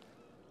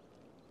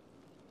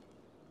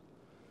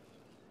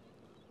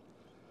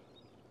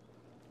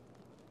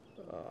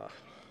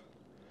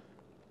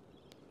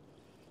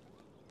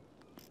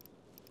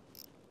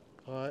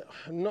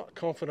 I'm not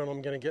confident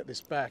I'm going to get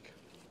this back.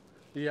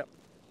 Yep.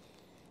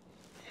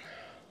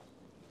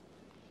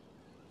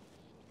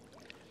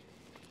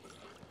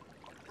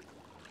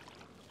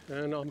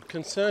 And I'm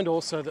concerned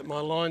also that my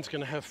line's going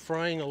to have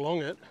fraying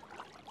along it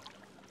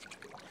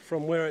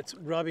from where it's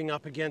rubbing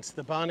up against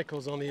the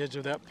barnacles on the edge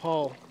of that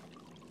pole.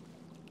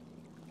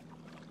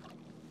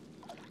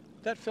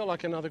 That felt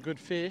like another good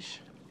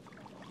fish.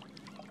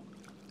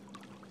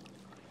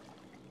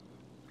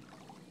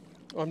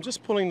 I'm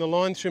just pulling the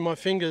line through my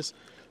fingers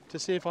to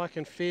see if I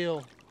can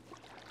feel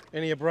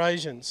any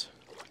abrasions.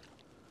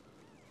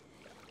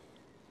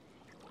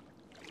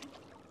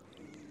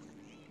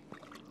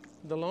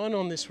 The line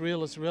on this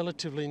reel is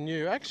relatively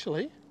new.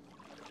 Actually,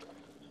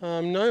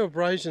 no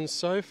abrasions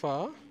so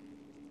far.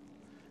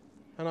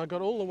 And I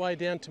got all the way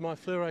down to my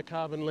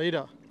fluorocarbon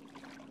leader,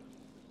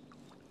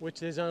 which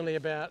there's only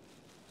about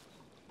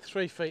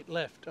 3 feet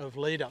left of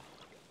leader.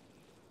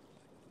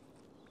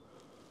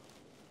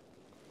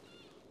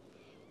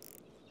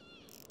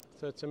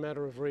 So it's a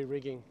matter of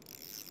re-rigging.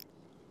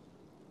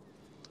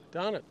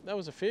 Darn it, that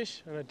was a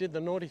fish, and it did the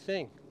naughty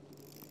thing.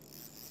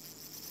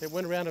 It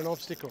went around an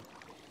obstacle.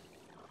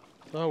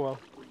 Oh well,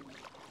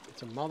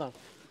 it's a mother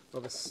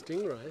of a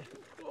stingray.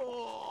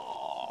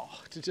 Oh,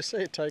 did you see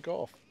it take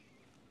off?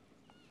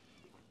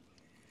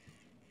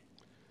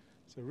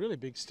 It's a really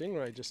big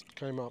stingray just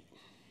came up.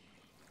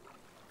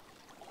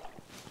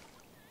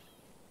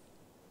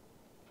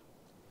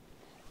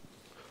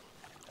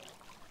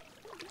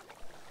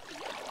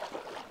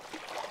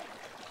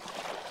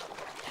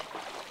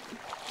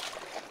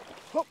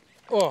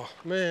 Oh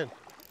man,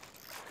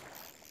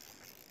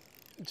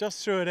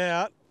 just threw it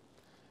out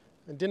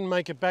and didn't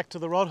make it back to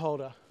the rod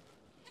holder.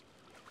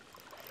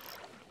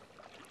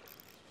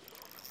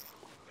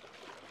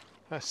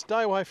 Now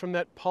stay away from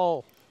that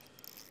pole.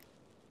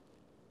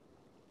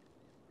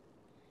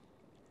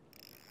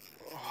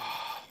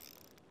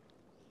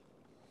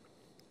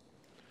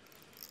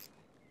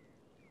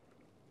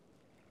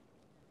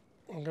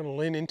 I'm going to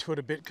lean into it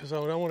a bit because I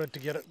don't want it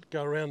to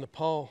go around the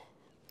pole.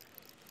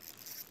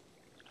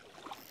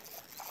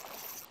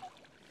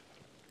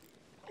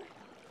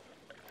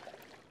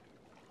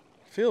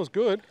 Feels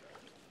good.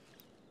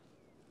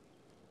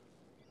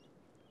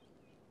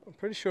 I'm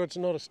pretty sure it's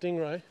not a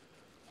stingray.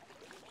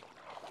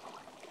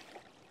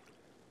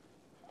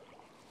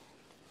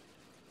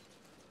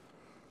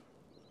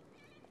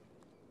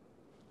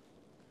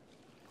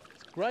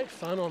 It's great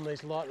fun on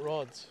these light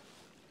rods.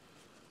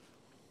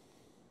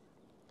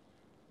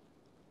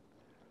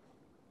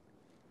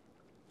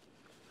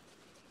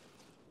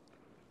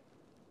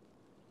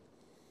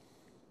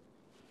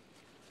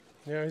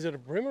 Now, is it a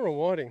bream or a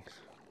whiting?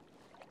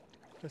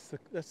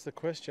 That's the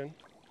question.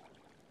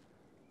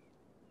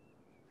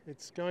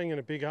 It's going in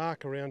a big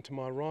arc around to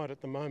my right at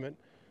the moment.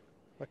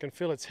 I can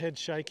feel its head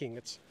shaking.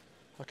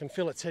 I can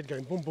feel its head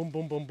going boom, boom,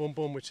 boom, boom, boom,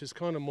 boom, which is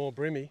kind of more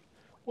brimmy.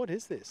 What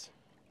is this?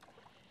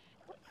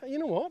 You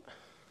know what?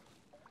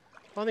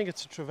 I think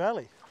it's a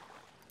Trevally.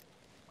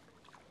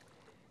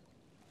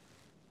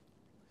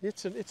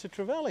 It's a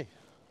Trevally.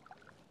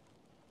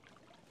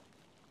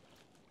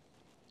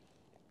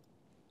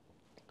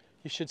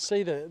 You should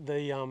see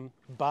the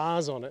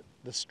bars on it,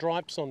 the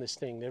stripes on this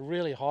thing. They're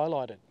really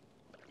highlighted.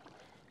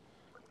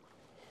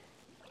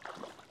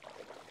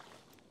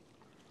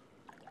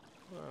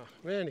 Oh,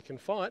 man, he can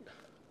fight.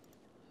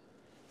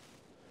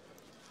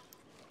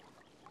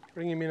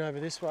 Bring him in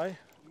over this way.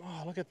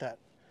 Oh, look at that.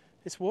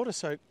 This water's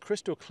so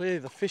crystal clear.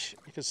 The fish,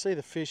 you can see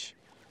the fish.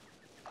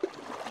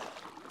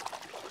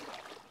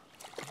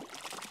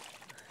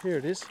 Here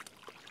it is.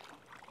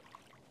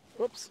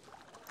 Whoops.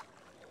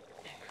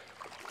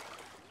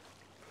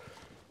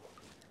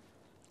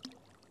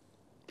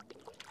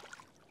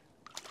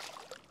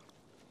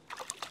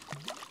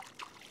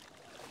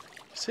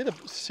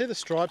 See the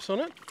stripes on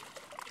it?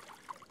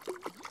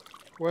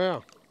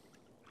 Wow.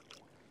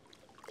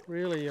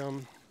 Really, it's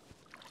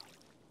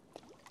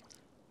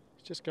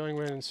just going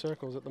around in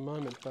circles at the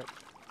moment, but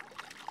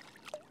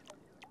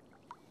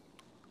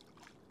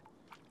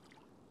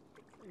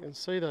you can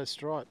see those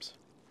stripes.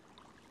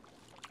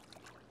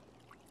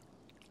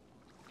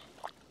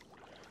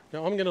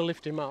 Now I'm going to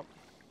lift him up.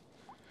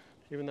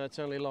 Even though it's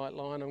only light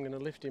line, I'm going to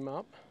lift him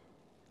up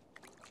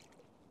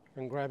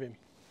and grab him.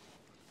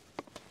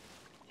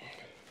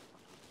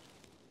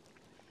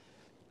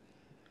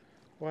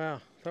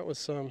 Wow, that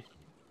was it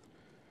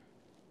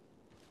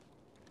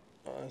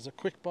was a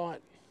quick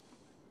bite.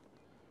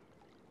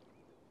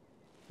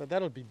 But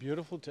that'll be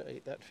beautiful to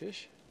eat, that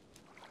fish.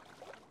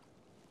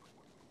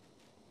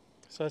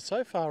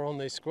 So far on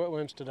these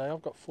squirtworms today,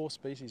 I've got 4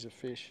 species of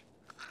fish.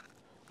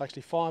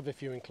 Actually 5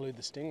 if you include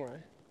the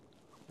stingray.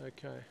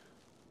 Okay,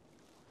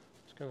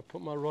 just going to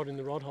put my rod in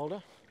the rod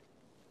holder.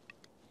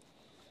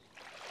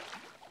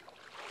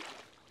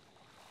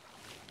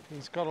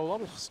 He's got a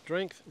lot of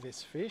strength,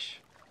 this fish.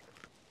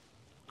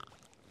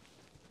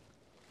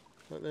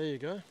 But there you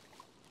go.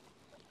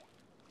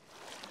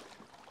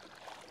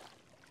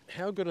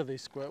 How good are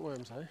these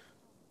squirtworms, eh?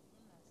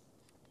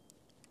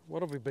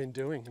 What have we been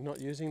doing, not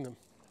using them?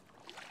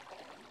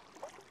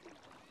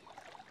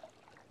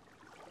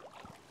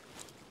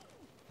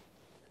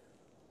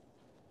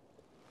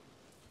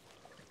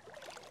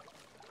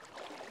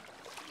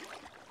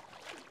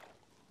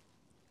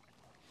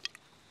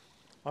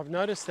 I've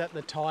noticed that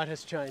the tide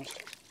has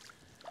changed.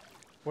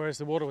 Whereas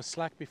the water was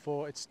slack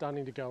before, it's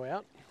starting to go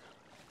out.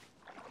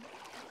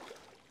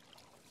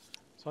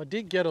 So I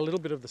did get a little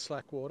bit of the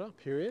slack water,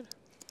 period.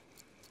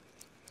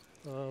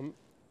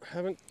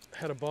 Haven't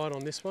had a bite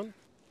on this one,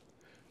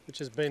 which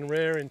has been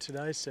rare in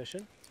today's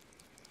session.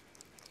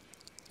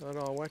 But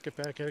I'll whack it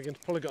back out again.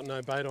 It's probably got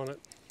no bait on it.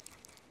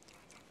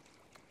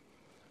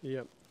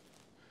 Yep.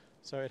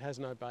 So it has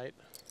no bait.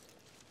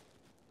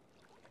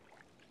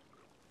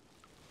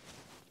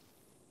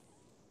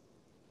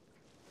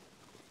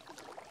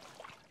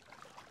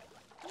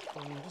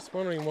 I'm just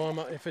wondering why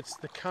if it's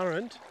the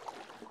current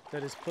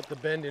that has put the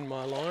bend in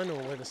my line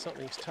or whether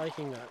something's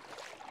taking that.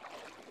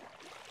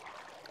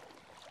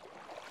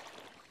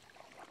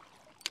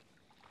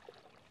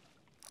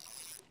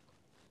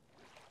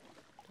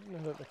 I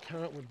don't know that the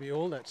current would be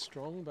all that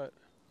strong, but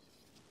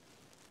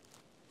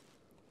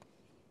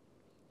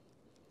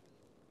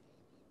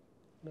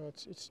no,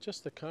 it's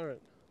just the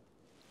current.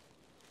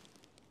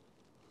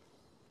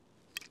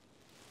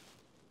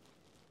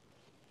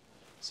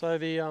 So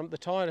the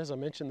tide, as I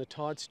mentioned, the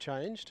tide's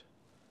changed.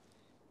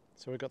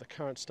 So we've got the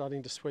current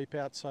starting to sweep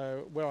out.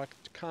 So where I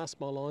cast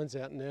my lines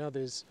out now,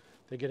 they're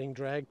getting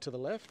dragged to the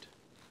left.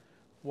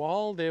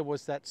 While there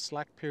was that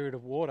slack period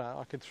of water,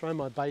 I could throw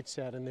my baits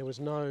out and there was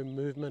no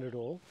movement at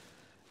all.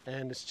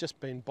 And it's just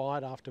been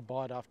bite after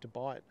bite after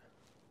bite.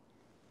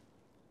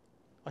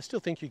 I still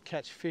think you'd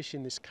catch fish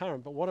in this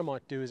current, but what I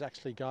might do is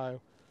actually go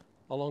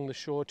along the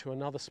shore to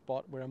another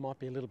spot where I might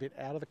be a little bit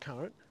out of the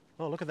current.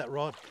 Oh, look at that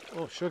rod.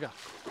 Oh, sugar.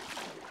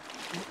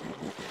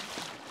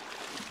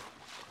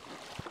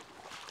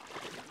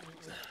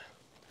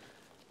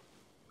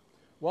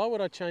 Why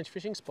would I change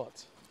fishing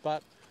spots?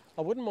 But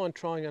I wouldn't mind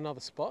trying another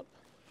spot.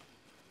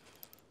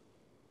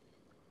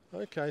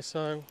 Okay,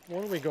 so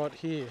what have we got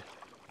here?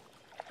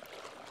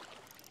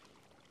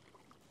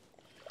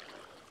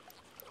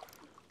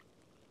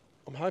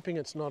 I'm hoping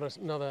it's not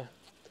another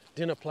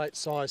dinner plate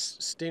size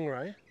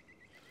stingray.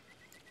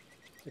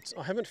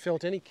 I haven't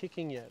felt any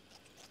kicking yet.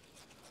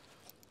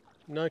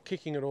 No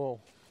kicking at all.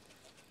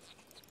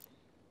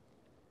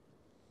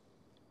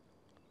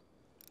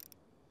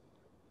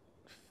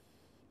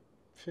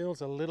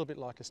 Feels a little bit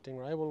like a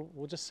stingray.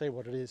 We'll just see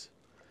what it is.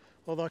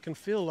 Although I can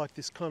feel like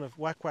this kind of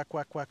whack, whack,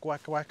 whack, whack,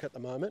 whack, whack at the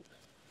moment.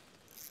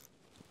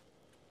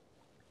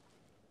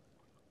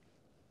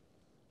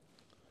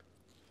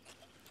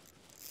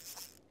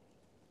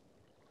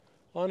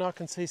 Oh no, I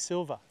can see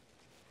silver.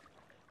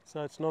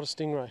 So it's not a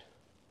stingray.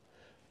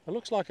 It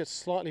looks like it's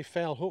slightly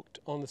foul hooked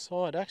on the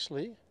side.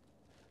 Actually,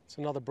 it's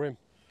another bream.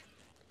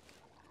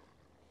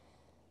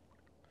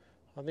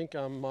 I think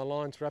my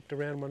line's wrapped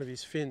around one of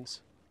his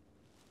fins.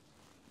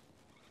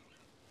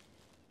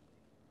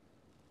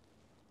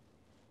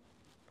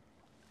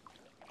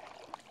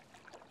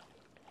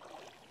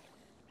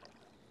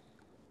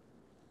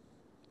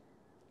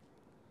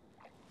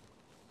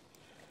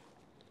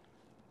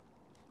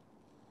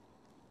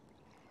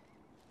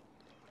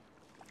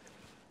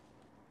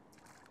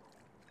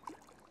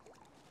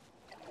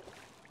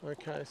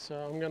 Okay, so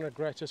I'm going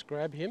to just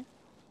grab him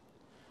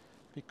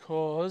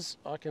because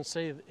I can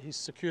see that he's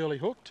securely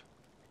hooked.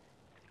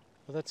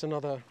 But that's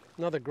another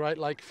Great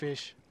Lake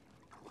fish.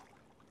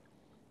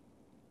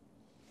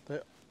 They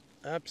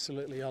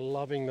absolutely are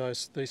loving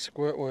these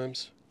squirt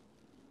worms.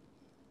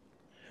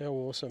 How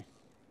awesome!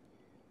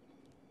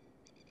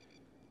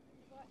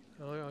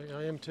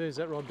 I am too. Is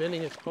that rod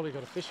bending? It's probably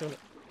got a fish on it.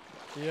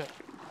 Yeah.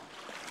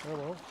 Oh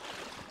well.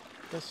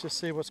 Let's just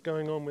see what's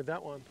going on with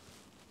that one.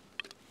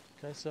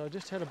 Okay, so I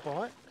just had a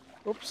bite.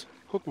 Oops,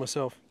 hooked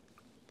myself.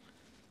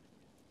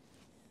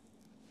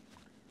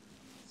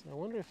 So I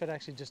wonder if it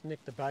actually just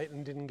nicked the bait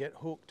and didn't get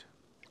hooked.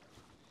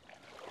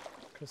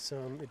 Because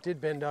it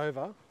did bend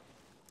over.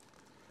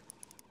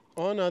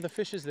 Oh no, the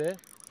fish is there.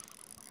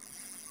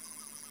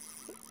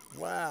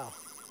 Wow.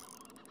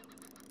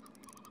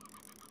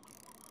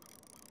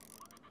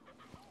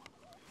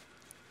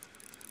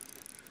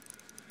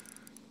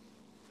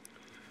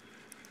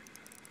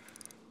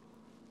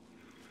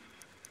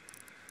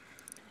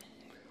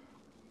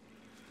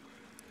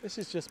 This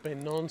has just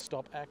been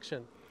non-stop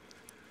action.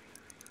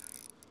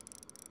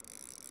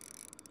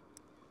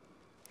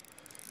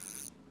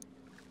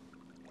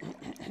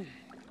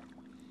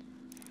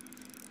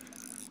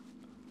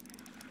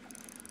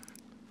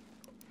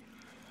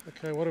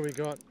 Okay, what do we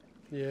got?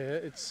 Yeah,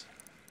 it's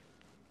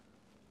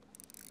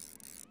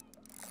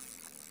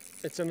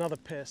another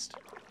pest.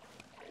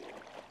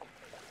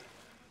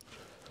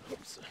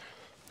 Oops.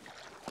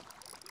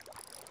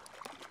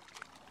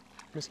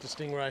 Mr.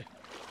 Stingray.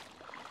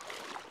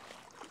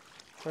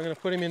 I'm going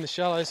to put him in the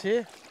shallows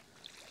here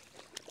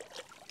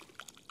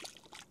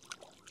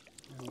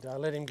and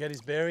let him get his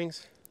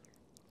bearings.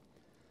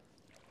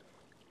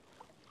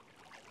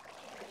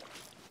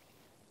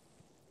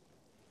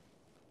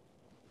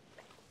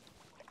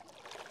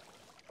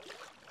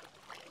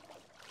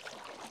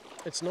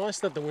 It's nice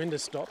that the wind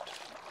has stopped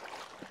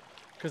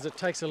because it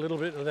takes a little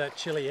bit of that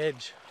chilly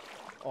edge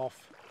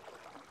off,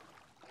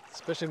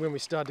 especially when we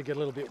start to get a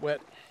little bit wet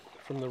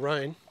from the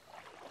rain.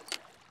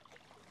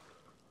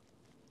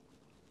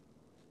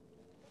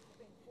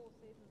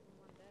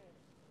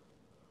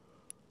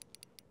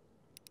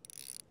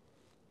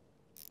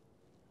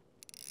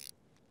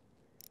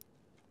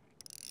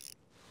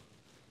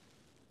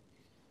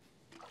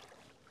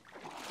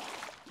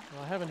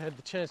 I haven't had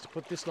the chance to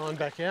put this line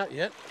back out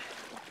yet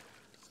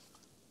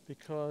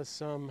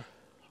because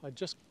I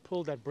just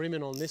pulled that bream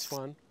in on this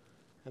one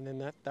and then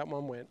that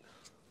one went.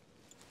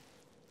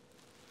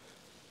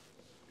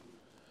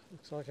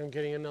 Looks like I'm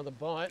getting another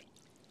bite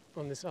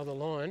on this other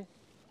line,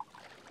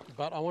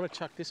 but I want to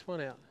chuck this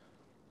one out.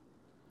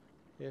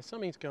 Yeah,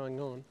 something's going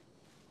on.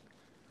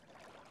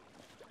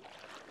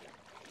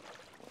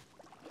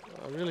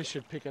 I really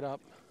should pick it up.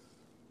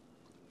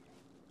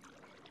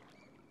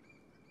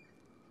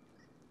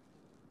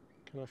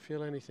 Can I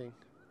feel anything?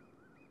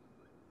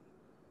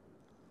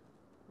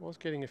 I was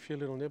getting a few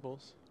little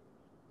nibbles.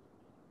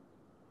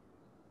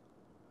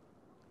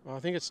 Oh, I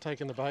think it's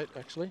taken the bait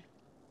actually.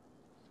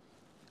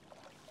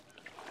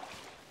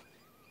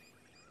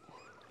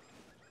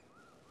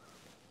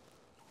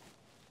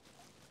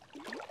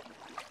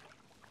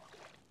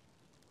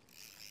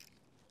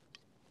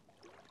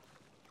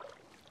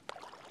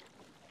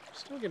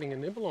 Still getting a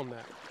nibble on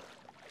that.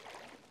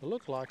 It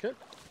looked like it.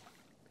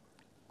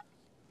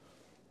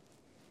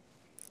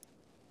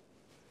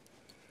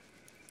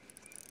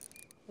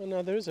 Oh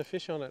no, there is a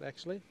fish on it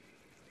actually.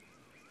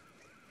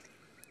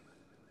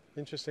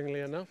 interestingly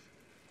enough.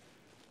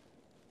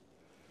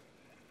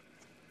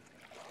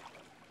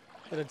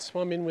 It had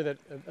swum in with it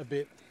a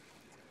bit.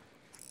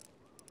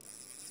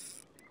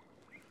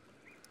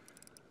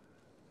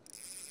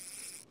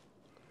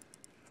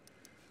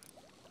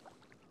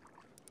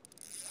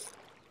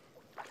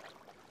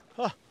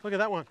 Oh, look at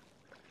that one.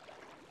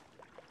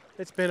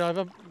 It's bent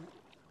over.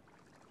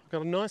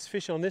 Got a nice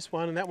fish on this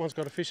one, and that one's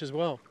got a fish as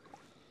well.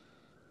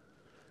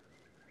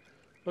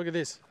 Look at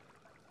this.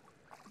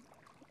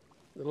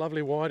 The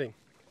lovely whiting.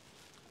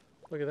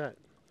 Look at that.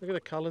 Look at the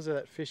colours of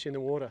that fish in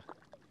the water.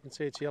 You can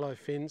see its yellow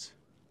fins.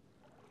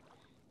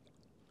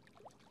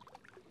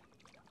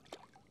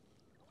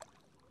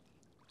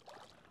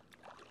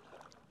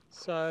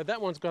 So that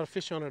one's got a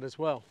fish on it as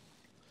well.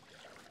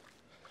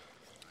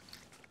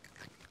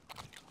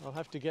 I'll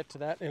have to get to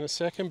that in a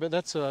second, but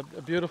that's a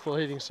beautiful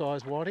eating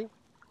size whiting.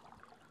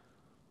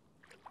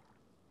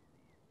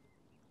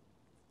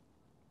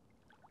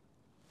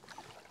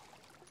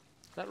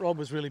 That rod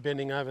was really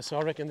bending over, so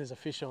I reckon there's a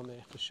fish on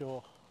there for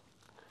sure.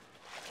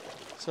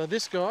 So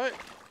this guy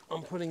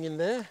I'm putting in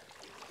there,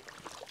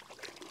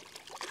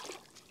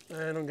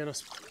 and I'm going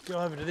to go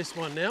over to this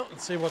one now and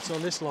see what's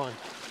on this line.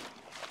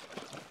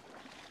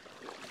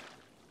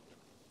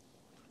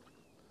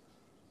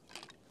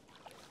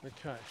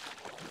 Okay.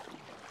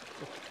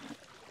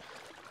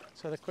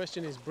 So the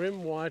question is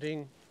bream,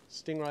 whiting,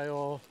 stingray,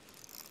 or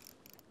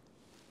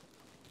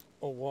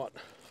what?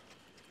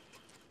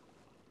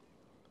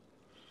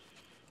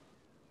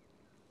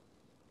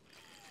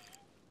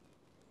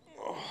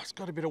 Oh, it's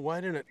got a bit of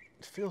weight in it.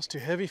 It feels too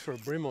heavy for a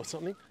bream or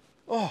something.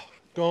 Oh,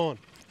 gone.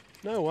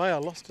 No way, I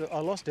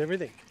lost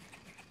everything.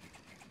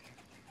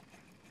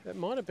 It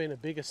might have been a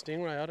bigger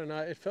stingray, I don't know.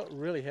 It felt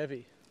really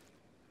heavy.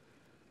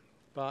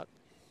 But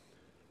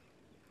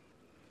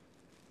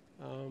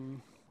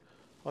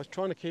I was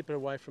trying to keep it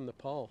away from the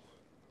pole,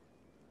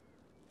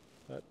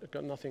 but it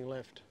got nothing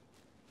left.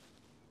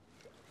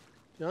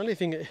 The only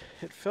thing, it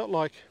felt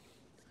like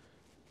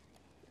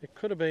it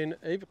could have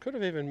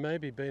even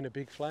maybe been a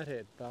big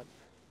flathead, but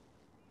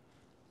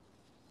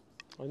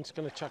I'm just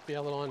going to chuck the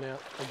other line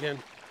out again.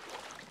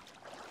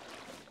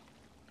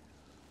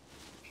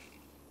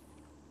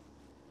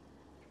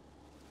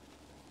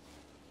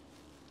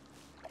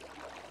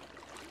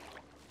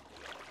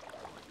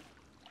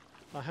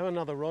 I have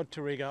another rod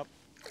to rig up,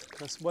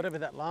 because whatever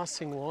that last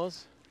thing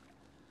was,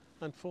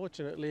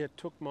 unfortunately it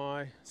took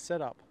my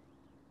setup.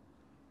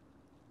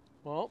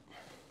 Well,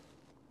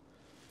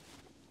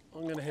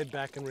 I'm going to head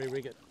back and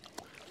re-rig it.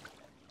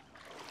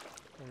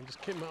 And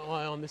just keep my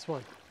eye on this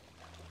one.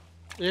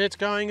 Yeah, it's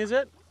going, is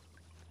it?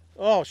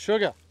 Oh,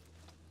 sugar.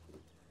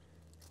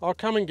 I'll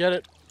come and get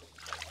it.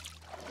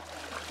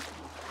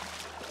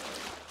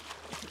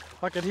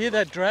 I could hear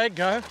that drag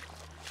go.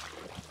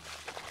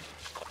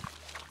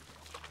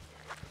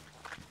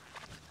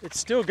 It's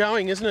still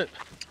going, isn't it?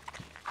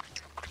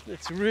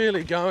 It's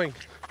really going.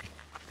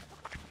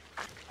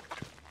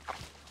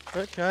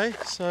 Okay,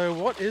 so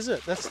what is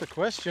it? That's the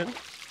question.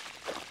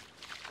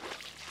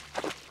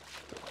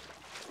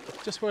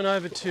 Just went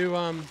over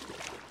to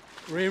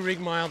re-rig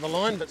my other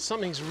line, but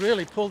something's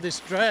really pulled this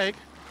drag,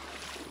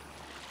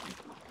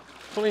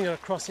 pulling it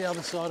across the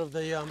other side of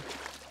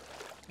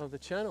the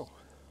channel.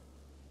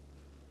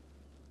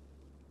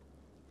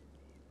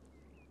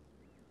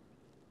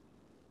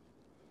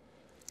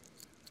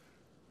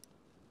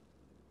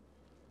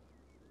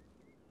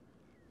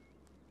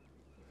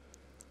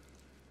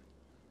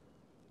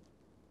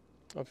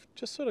 I've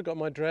just sort of got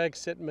my drag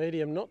set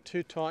medium, not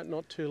too tight,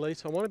 not too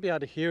loose. I want to be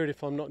able to hear it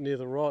if I'm not near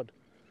the rod.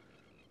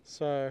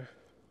 So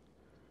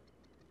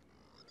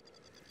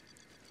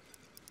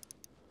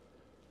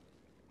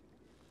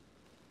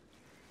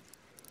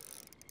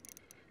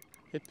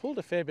it pulled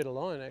a fair bit of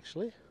line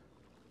actually.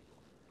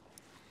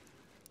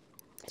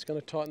 It's going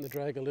to tighten the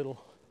drag a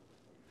little.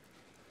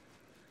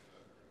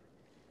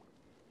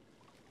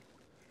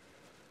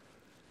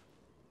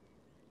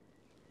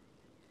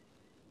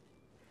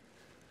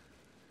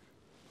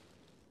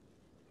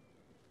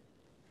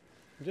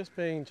 I'm just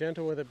being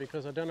gentle with it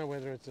because I don't know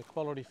whether it's a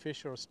quality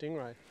fish or a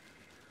stingray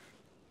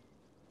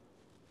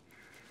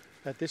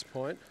at this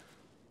point.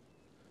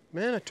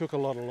 Man, it took a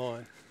lot of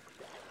line.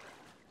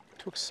 It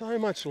took so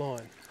much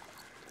line.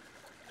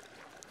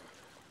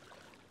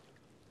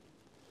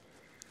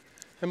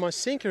 And my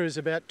sinker is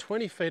about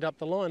 20 feet up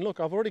the line. Look,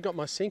 I've already got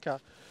my sinker.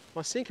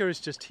 My sinker is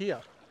just here,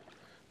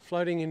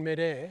 floating in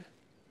midair.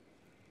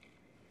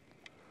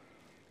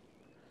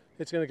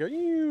 It's going to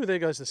go, there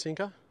goes the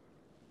sinker.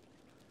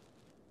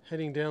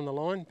 Heading down the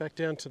line, back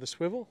down to the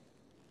swivel.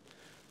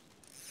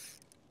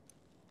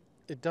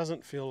 It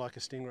doesn't feel like a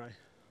stingray.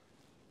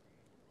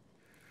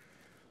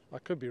 I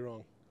could be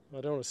wrong.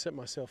 I don't want to set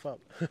myself up.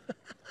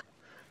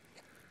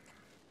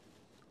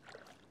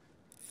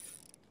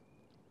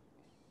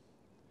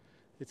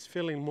 It's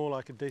feeling more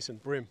like a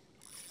decent bream.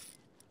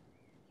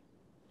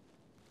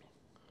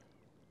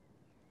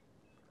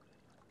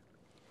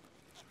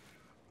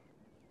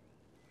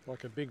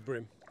 Like a big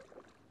bream.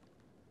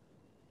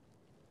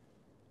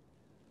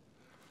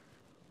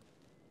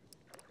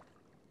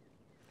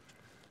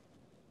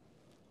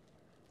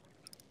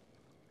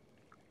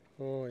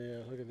 Oh yeah,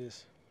 look at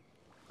this.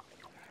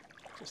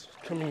 Just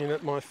coming in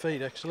at my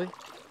feet actually.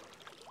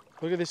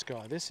 Look at this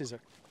guy. This is a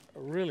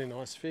really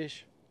nice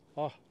fish.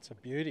 Oh, it's a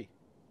beauty.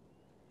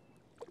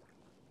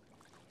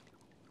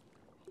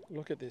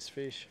 Look at this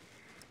fish.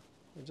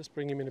 I'll just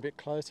bring him in a bit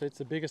closer. It's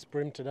the biggest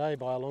bream today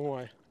by a long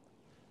way.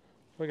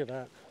 Look at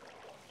that.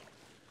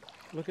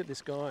 Look at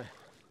this guy.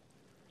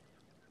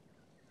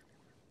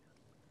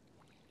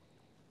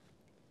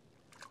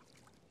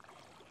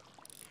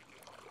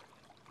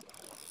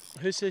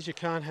 Who says you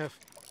can't have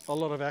a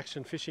lot of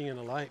action fishing in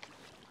a lake?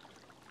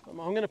 I'm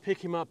going to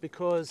pick him up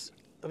because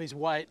of his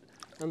weight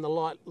and the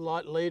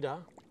light leader.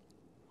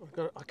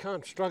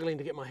 I'm struggling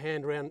to get my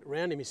hand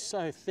around him. He's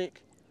so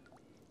thick.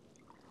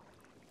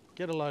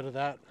 Get a load of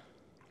that.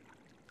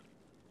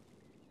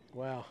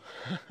 Wow.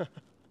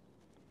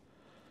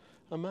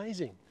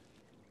 Amazing.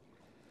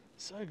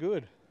 So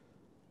good.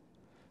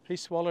 He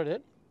swallowed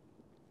it.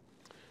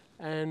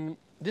 And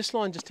this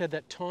line just had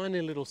that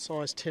tiny little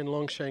size 10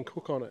 long shank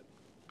hook on it.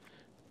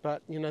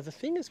 But you know, the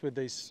thing is with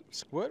these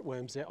squirt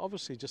worms, they're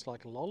obviously just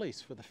like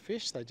lollies for the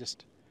fish.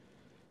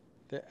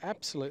 They're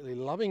absolutely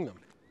loving them.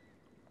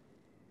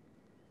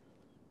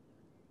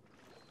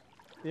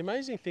 The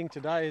amazing thing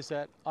today is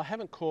that I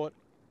haven't caught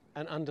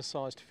an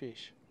undersized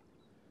fish.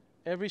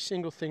 Every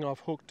single thing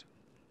I've hooked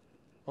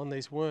on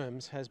these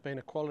worms has been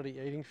a quality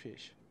eating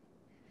fish.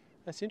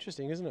 That's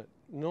interesting, isn't it?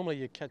 Normally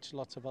you catch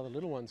lots of other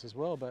little ones as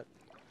well, but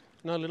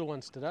no little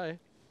ones today.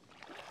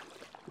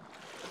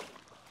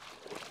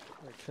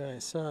 Okay,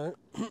 so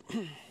gonna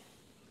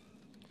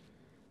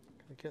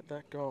get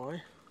that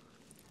guy,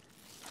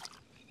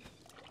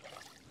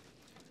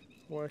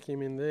 work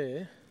him in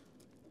there,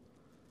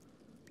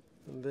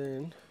 and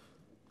then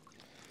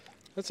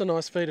that's a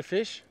nice feed of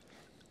fish.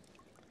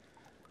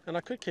 And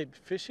I could keep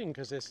fishing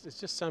because there's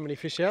just so many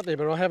fish out there,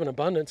 but I have an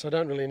abundance. I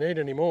don't really need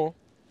any more.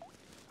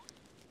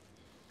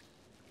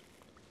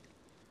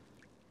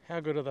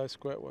 How good are those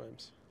squirt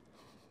worms?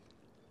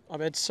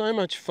 I've had so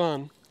much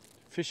fun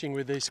fishing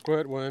with these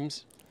squirt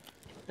worms,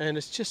 and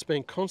it's just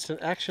been constant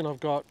action.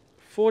 I've got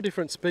 4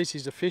 different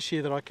species of fish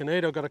here that I can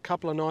eat. I've got a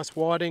couple of nice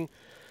whiting,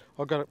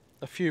 I've got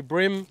a few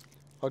bream,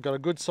 I've got a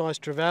good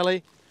sized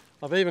trevally,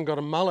 I've even got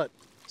a mullet.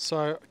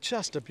 So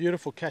just a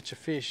beautiful catch of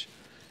fish.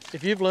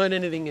 If you've learned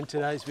anything in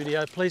today's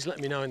video, please let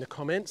me know in the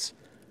comments.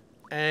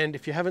 And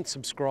if you haven't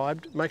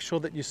subscribed, make sure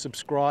that you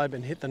subscribe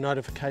and hit the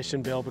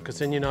notification bell, because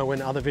then you know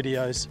when other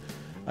videos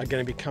are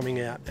going to be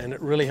coming out, and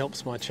it really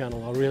helps my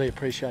channel. I really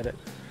appreciate it.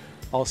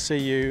 I'll see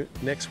you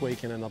next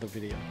week in another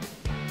video.